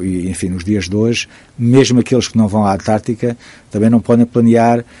enfim, nos dias de hoje, mesmo aqueles que não vão à Antártica, também não podem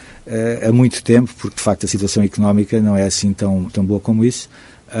planear há muito tempo, porque de facto a situação económica não é assim tão boa como isso,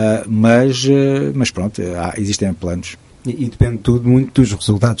 mas pronto, existem planos. E depende tudo muito dos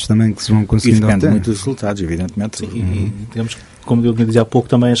resultados também que se vão conseguindo obter. Depende muito dos resultados, evidentemente. Sim, e digamos, como eu dizia há pouco,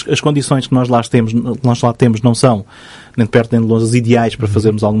 também as condições que nós lá temos não são nem de perto nem de longe as ideais para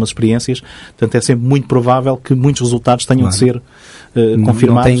fazermos algumas experiências. Portanto, é sempre muito provável que muitos resultados tenham de ser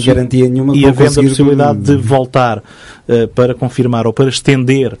confirmados. Não tem garantia nenhuma. E havendo a possibilidade de voltar para confirmar ou para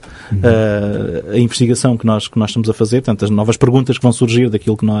estender a investigação que nós estamos a fazer, portanto, as novas perguntas que vão surgir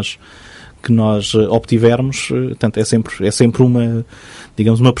daquilo que nós obtivermos, portanto, é sempre uma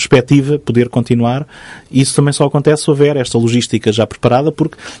perspectiva poder continuar. Isso também só acontece se houver esta logística já preparada,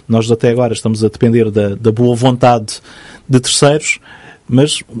 porque nós até agora estamos a depender da boa vontade de terceiros,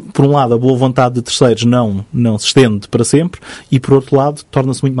 mas, por um lado, a boa vontade de terceiros não se estende para sempre e, por outro lado,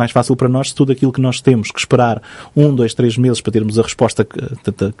 torna-se muito mais fácil para nós se tudo aquilo que nós temos que esperar 1, 2, 3 meses para termos a resposta,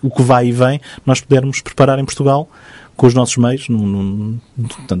 o que vai e vem, nós pudermos preparar em Portugal com os nossos meios, de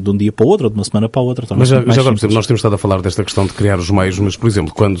um dia para o outro, ou de uma semana para a outra. Mas já agora, por exemplo, nós temos estado a falar desta questão de criar os meios, mas, por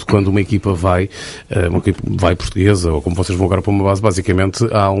exemplo, quando uma equipa vai portuguesa, ou como vocês vão agora para uma base, basicamente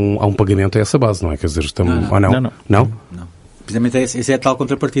há um pagamento a essa base, não é? Quer dizer, Não? Precisamente essa é a tal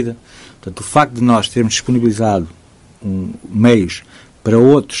contrapartida. Portanto, o facto de nós termos disponibilizado meios para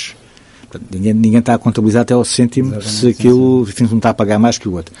outros, portanto, ninguém está a contabilizar até ao cêntimo se aquilo, enfim, não está a pagar mais que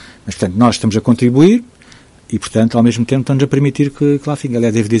o outro. Mas, portanto, nós estamos a contribuir e, portanto, ao mesmo tempo estamos a permitir que lá fique.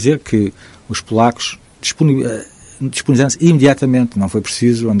 Aliás, devo dizer que os polacos disponibilizaram-se imediatamente, não foi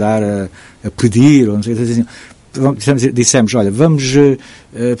preciso andar a pedir, ou não sei, assim. Dissemos, olha,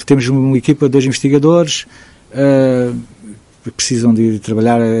 temos uma equipa de 2 investigadores, precisam de ir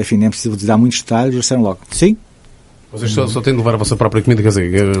trabalhar, enfim, nem preciso de dar muitos detalhes, eles disseram logo, sim. Vocês só têm de levar a vossa própria comida, quer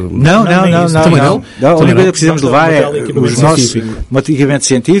dizer... Não. A única coisa que precisamos levar é o nosso equipamento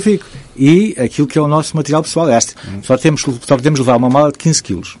científico e aquilo que é o nosso material pessoal. Só podemos levar uma mala de 15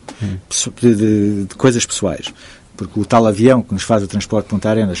 quilos de coisas pessoais. Porque o tal avião que nos faz o transporte de Punta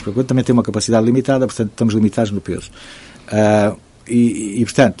Arenas também tem uma capacidade limitada, portanto estamos limitados no peso.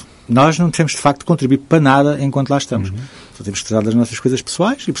 Portanto, nós não temos de facto de contribuir para nada enquanto lá estamos. Só temos que tratar das nossas coisas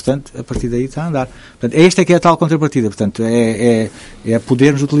pessoais e, portanto, a partir daí está a andar. Portanto, esta é que é a tal contrapartida. Portanto, é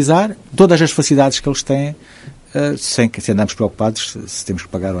podermos utilizar todas as facilidades que eles têm sem andarmos preocupados se temos que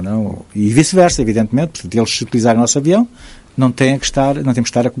pagar ou não. E vice-versa, evidentemente. Portanto, eles se utilizarem o nosso avião, não temos que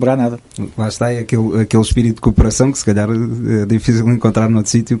estar a cobrar nada. Lá está, é aquele espírito de cooperação que se calhar é difícil encontrar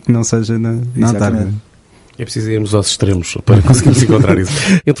noutro sítio que não seja na Antártida. É preciso irmos aos extremos para conseguirmos encontrar isso.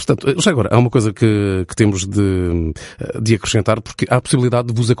 Entretanto, já agora, há uma coisa que temos de acrescentar, porque há a possibilidade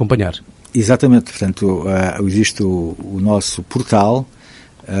de vos acompanhar. Exatamente. Portanto, existe o nosso portal,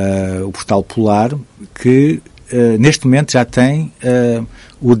 o portal Polar, que neste momento já tem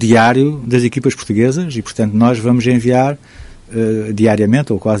o diário das equipas portuguesas e, portanto, nós vamos enviar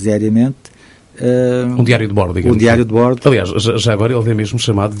diariamente ou quase diariamente um diário de bordo, digamos. Um diário de bordo. Aliás, já agora ele é mesmo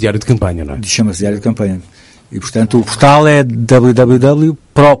chamado diário de campanha, não é? Chama-se diário de campanha. E, portanto, o portal é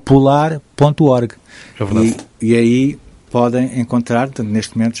www.propolar.org. É verdade. E aí podem encontrar, portanto,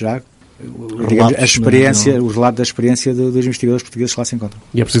 neste momento já, digamos, a experiência, os relatos da experiência dos investigadores portugueses que lá se encontram.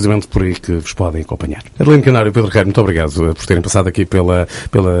 E é precisamente por aí que vos podem acompanhar. Adelino Canário e Pedro Ribeiro, muito obrigado por terem passado aqui pela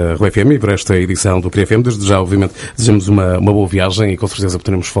Rua FM e por esta edição do CRIAUAlg. Desde já, obviamente, desejamos uma boa viagem e com certeza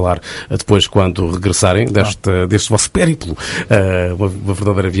poderemos falar depois, quando regressarem, deste vosso périplo, uma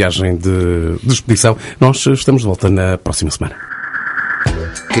verdadeira viagem de expedição. Nós estamos de volta na próxima semana.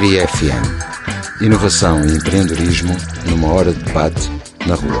 CRIAUAlg. Inovação e empreendedorismo numa hora de debate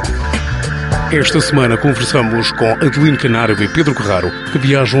na rua. Esta semana conversamos com Adelino Canário e Pedro Ribeiro, que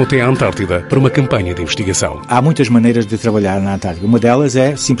viajam até à Antártida para uma campanha de investigação. Há muitas maneiras de trabalhar na Antártida. Uma delas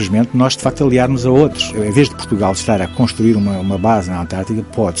é, simplesmente, nós, de facto, aliarmos a outros. Em vez de Portugal estar a construir uma base na Antártida,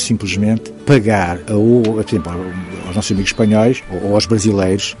 pode simplesmente pagar, por exemplo, aos nossos amigos espanhóis ou aos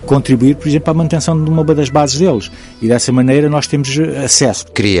brasileiros, contribuir, por exemplo, à manutenção de uma das bases deles. E dessa maneira nós temos acesso.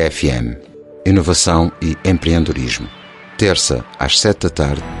 CRIAUAlg. Inovação e empreendedorismo. Terça, às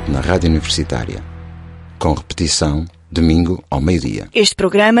 7h, na Rádio Universitária. Com repetição, domingo ao meio-dia. Este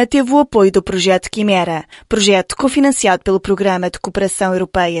programa teve o apoio do Projeto Kimeraa, projeto cofinanciado pelo Programa de Cooperação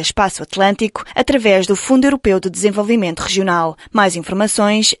Europeia Espaço Atlântico, através do Fundo Europeu de Desenvolvimento Regional. Mais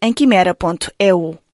informações em kimeraa.eu.